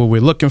don't know what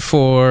we're looking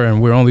for,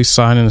 and we're only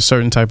signing a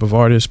certain type of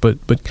artist. But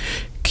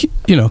keep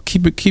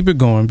it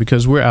going,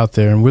 because we're out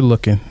there and we're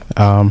looking.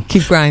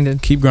 Keep grinding.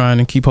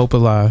 Keep hope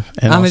alive,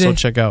 and also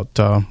check out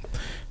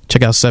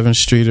 7th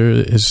Streeter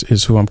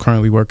is who I'm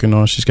currently working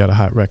on. She's got a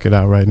hot record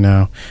out right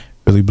now,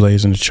 really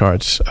blazing the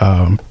charts.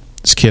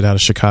 this kid out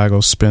of Chicago,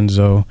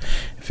 Spenzo,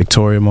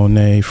 Victoria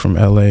Monet from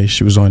LA.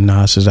 She was on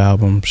Nas's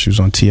album. She was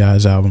on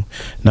T.I.'s album.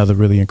 Another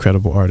really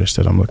incredible artist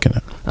that I'm looking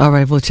at. All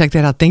right, we'll check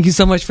that out. Thank you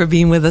so much for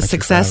being with us.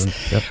 Success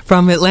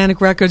from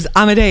Atlantic Records.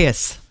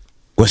 Amadeus.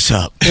 What's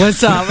up?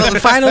 What's up? Well, the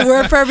final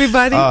word for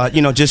everybody.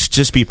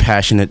 Just be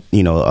passionate.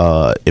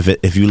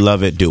 If you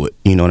love it, do it.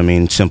 You know what I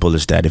mean? Simple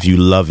as that. If you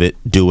love it,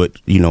 do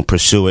it.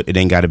 Pursue it. It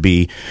ain't got to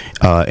be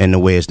in the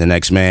way as the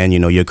next man.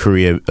 Your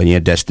career and your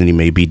destiny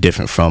may be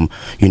different from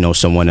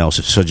someone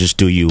else's. So just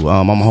do you.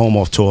 I'm home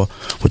off tour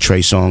with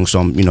Trey Songz, so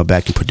I'm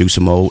back in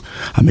producer mode.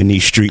 I'm in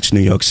these streets, New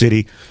York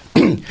City.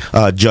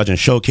 Judging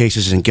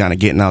showcases and kind of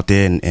getting out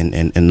there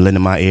and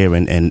lending my ear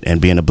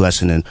and being a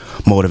blessing and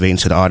motivating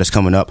to the artists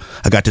coming up.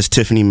 I got this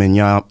Tiffany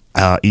Mignon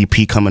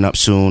EP coming up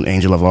soon,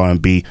 Angel of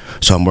R&B,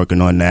 so I'm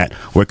working on that,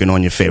 working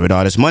on your favorite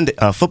artists. Monday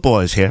football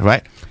is here,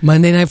 right?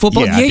 Monday Night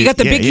Football. Yeah, you got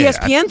the big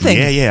ESPN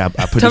thing. Yeah.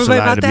 I produce a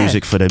lot of the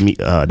music for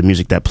the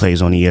music that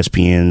plays on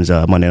ESPN's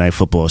Monday Night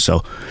Football.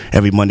 So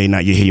every Monday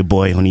night you hear your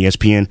boy on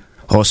ESPN.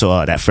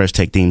 Also, that First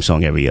Take theme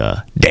song every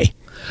day.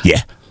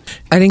 Yeah.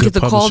 I didn't get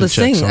the call to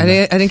sing. I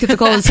didn't get the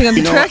call to sing on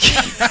the track.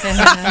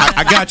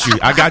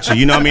 I got you.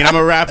 You know what I mean? I'm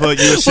a rapper. You're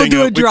a singer.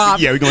 We'll do a drop.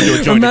 We're going to do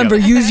a joint Remember,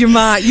 together. use your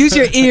mind. Use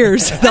your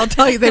ears. They'll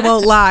tell you. They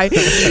won't lie.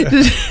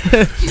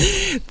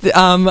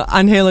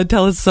 Angela,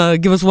 tell us,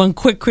 give us one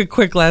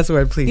quick last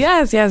word, please.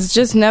 Yes.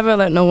 Just never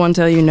let no one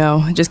tell you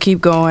no. Just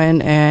keep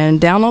going and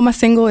download my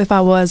single If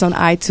I Was on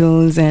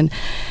iTunes and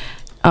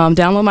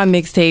download my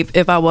mixtape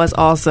If I Was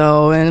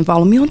also, and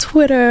follow me on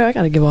Twitter. I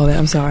gotta give all that.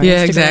 I'm sorry.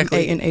 Yeah, Instagram,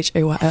 exactly.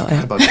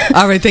 ANHAYLN.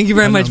 All right, thank you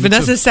very much.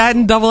 Vanessa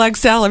Satin,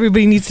 XXL.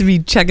 Everybody needs to be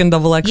checking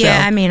XXL.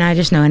 Yeah, I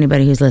just know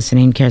anybody who's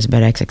listening cares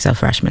about XXL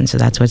Freshman, so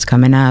that's what's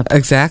coming up.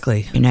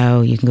 Exactly. You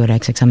can go to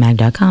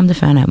xxlmag.com to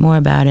find out more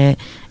about it.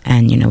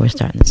 And we're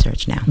starting the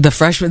search now. The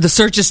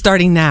search is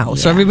starting now. Yeah.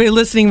 So everybody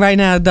listening right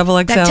now,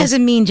 XXL. That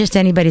doesn't mean just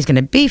anybody's going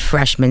to be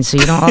freshman, so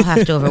you don't all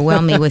have to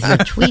overwhelm me with your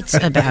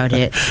tweets about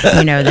it.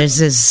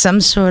 There's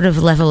some sort of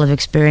level of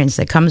experience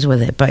that comes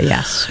with it, but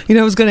yes.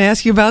 I was going to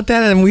ask you about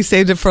that, and we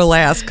saved it for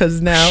last,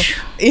 because now...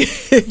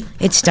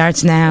 It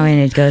starts now, and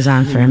it goes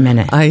on for a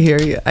minute. I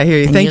hear you.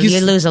 And Thank you.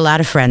 You lose a lot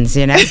of friends,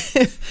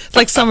 It's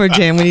like Summer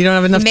Jam, when you don't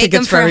have enough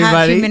tickets for everybody. You make them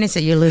for a few minutes,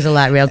 that you lose a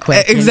lot real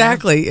quick.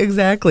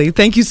 Exactly.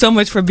 Thank you so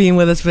much for being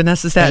with us,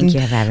 Vanessa Satin,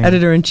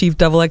 editor-in-chief,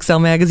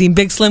 XXL Magazine.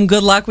 Big Slim,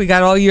 good luck. We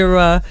got all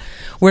your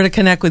where to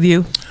connect with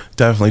you.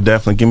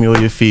 Definitely. Give me all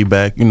your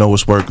feedback.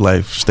 It's work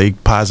life. Stay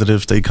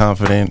positive, stay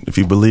confident. If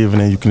you believe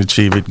in it, you can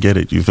achieve it, get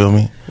it. You feel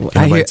me? Can't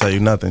nobody tell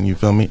you nothing. You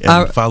feel me?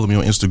 And follow me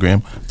on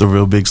Instagram, The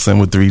Real Big Slim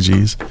with 3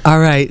 G's. All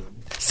right.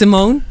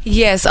 Simone?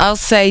 Yes, I'll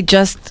say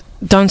just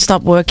don't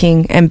stop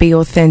working and be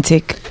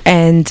authentic,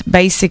 and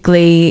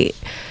basically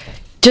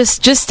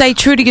just stay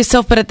true to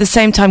yourself, but at the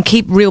same time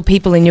keep real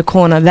people in your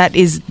corner. That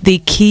is the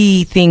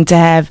key thing to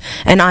have.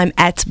 And I'm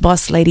at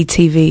Boss Lady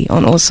TV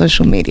on all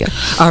social media.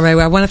 All right,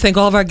 well, I want to thank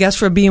all of our guests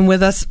for being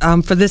with us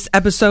for this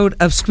episode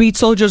of Street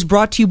Soldiers,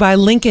 brought to you by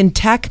Lincoln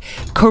Tech,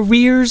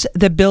 careers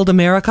that build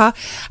America.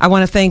 I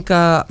want to thank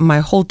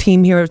my whole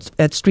team here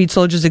at Street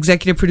Soldiers,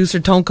 executive producer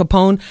Tone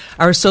Capone,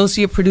 our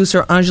associate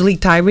producer Angelique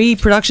Tyree,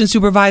 production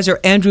supervisor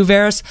Andrew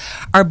Veras,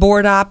 our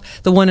board op,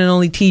 the one and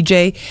only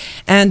TJ.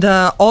 And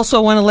also I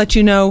want to let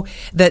you know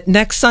that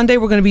next Sunday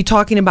we're going to be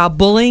talking about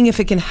bullying. If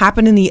it can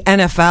happen in the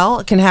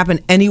NFL, it can happen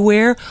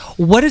anywhere.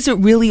 What is it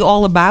really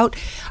all about?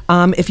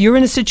 If you're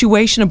in a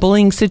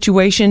bullying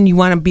situation, you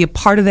want to be a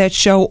part of that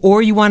show,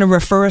 or you want to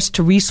refer us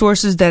to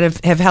resources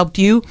that have helped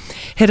you,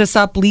 hit us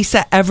up,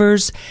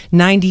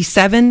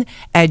 LisaEvers97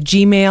 at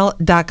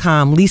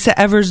gmail.com.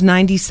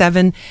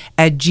 LisaEvers97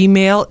 at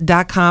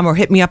gmail.com, or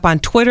hit me up on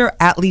Twitter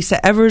at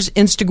Lisa Evers,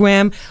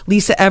 Instagram,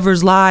 Lisa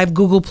Evers Live,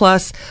 Google+,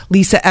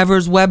 Lisa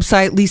Evers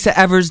website,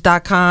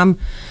 LisaEvers.com.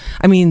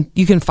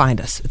 You can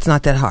find us. It's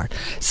not that hard.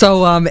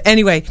 So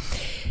anyway,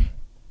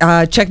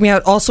 check me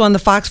out also on the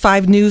Fox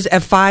 5 News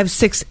at 5,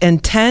 6,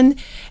 and 10.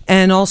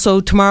 And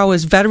also tomorrow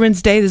is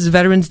Veterans Day. This is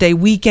Veterans Day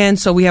weekend,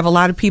 so we have a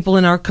lot of people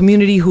in our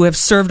community who have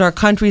served our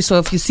country. So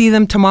if you see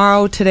them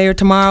today or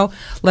tomorrow,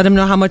 let them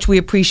know how much we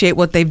appreciate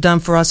what they've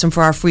done for us and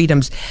for our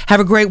freedoms. Have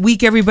a great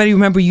week, everybody.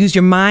 Remember, use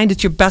your mind.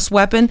 It's your best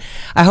weapon.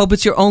 I hope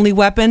it's your only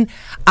weapon.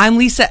 I'm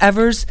Lisa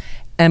Evers.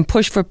 And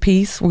push for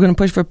peace. We're going to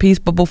push for peace.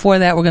 But before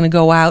that, we're going to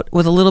go out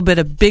with a little bit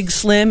of Big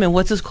Slim. And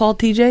what's this called,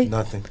 TJ?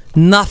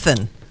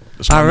 Nothing.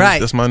 All right.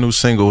 That's my new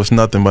single. It's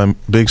Nothing by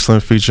Big Slim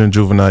featuring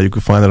Juvenile. You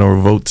can find it on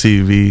Revolt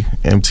TV,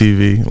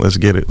 MTV. Let's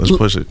get it. Let's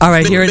push it. All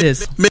right, here it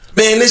is. Man,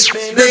 this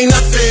ain't nothing.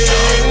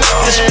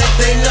 This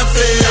ain't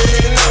nothing.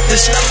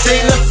 This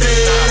ain't nothing.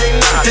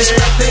 This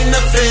ain't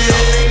nothing.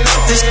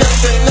 This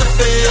ain't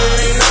nothing.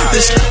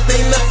 This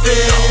ain't nothing.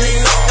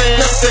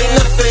 Nothing.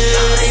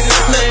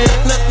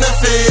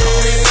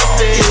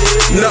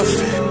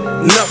 Nothing.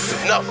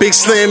 Nothing. Big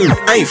Slim,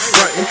 I ain't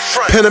frontin'.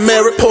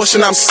 Panamera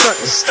portion, I'm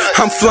stuntin'.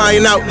 I'm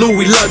flying out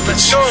Louis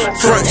luggage.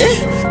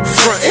 Frontin'.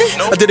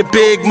 I did it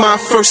big my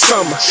first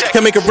summer.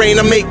 Can make it rain,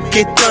 I make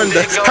it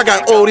thunder. I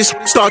got all this,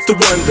 start to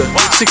wonder.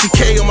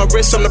 60K on my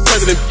wrist, I'm the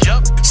president.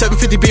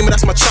 750 Beamer,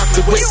 that's my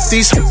chocolate whip.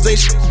 These ain't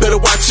shit, better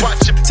watch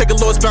it. Take a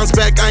loss, bounce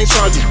back, I ain't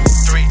charging.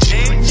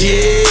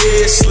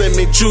 Yeah, Slim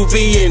and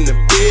Juvie in the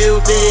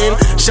building.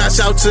 Shouts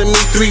out to me,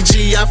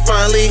 3G, I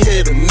finally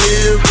hit a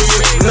million.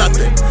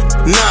 Nothing,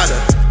 nada.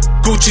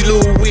 Gucci,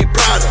 Louis,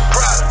 Prada,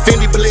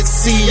 Fendi,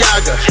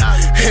 Balenciaga,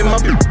 and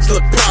my bitch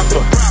look proper.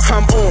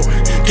 I'm on,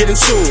 getting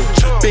tuned.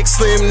 Big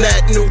Slim,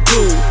 that new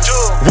dude.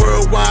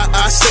 Worldwide,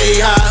 I stay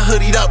high,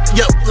 hoodied up,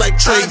 yup,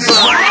 like Trayvon.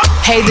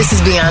 Hey, this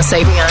is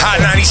Beyonce. Hot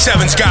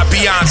 97's got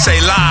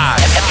Beyonce live.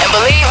 And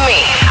believe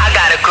me, I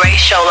got a great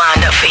show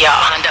lined up for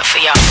y'all.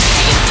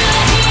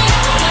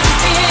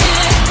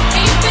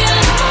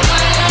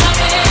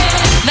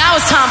 Now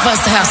it's time for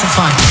us to have some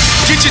fun.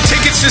 Get your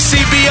tickets to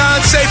see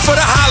Beyonce for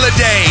the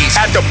holidays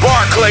at the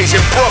Barclays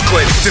in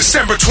Brooklyn,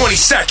 December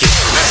 22nd.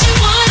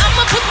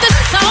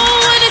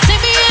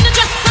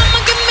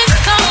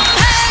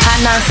 Hot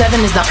 97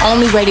 is the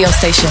only radio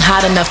station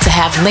hot enough to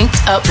have linked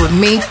up with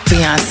me,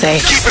 Beyonce.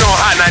 Keep it on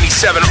Hot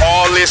 97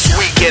 all this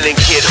weekend and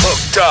get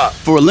hooked up.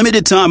 For a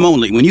limited time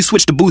only, when you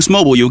switch to Boost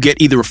Mobile, you'll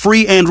get either a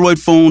free Android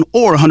phone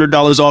or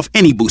 $100 off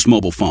any Boost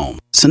Mobile phone.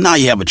 So now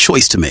you have a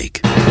choice to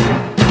make.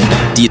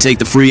 Do you take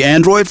the free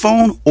Android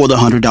phone or the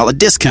 $100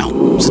 discount?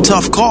 It's a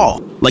tough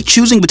call, like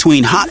choosing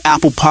between hot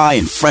apple pie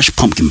and fresh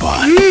pumpkin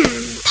pie.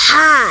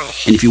 Pie.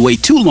 And if you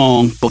wait too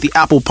long, both the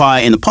apple pie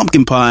and the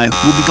pumpkin pie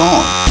will be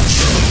gone.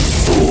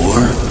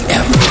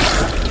 Forever.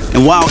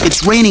 And while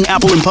it's raining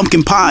apple and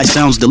pumpkin pie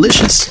sounds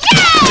delicious,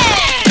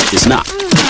 it's not.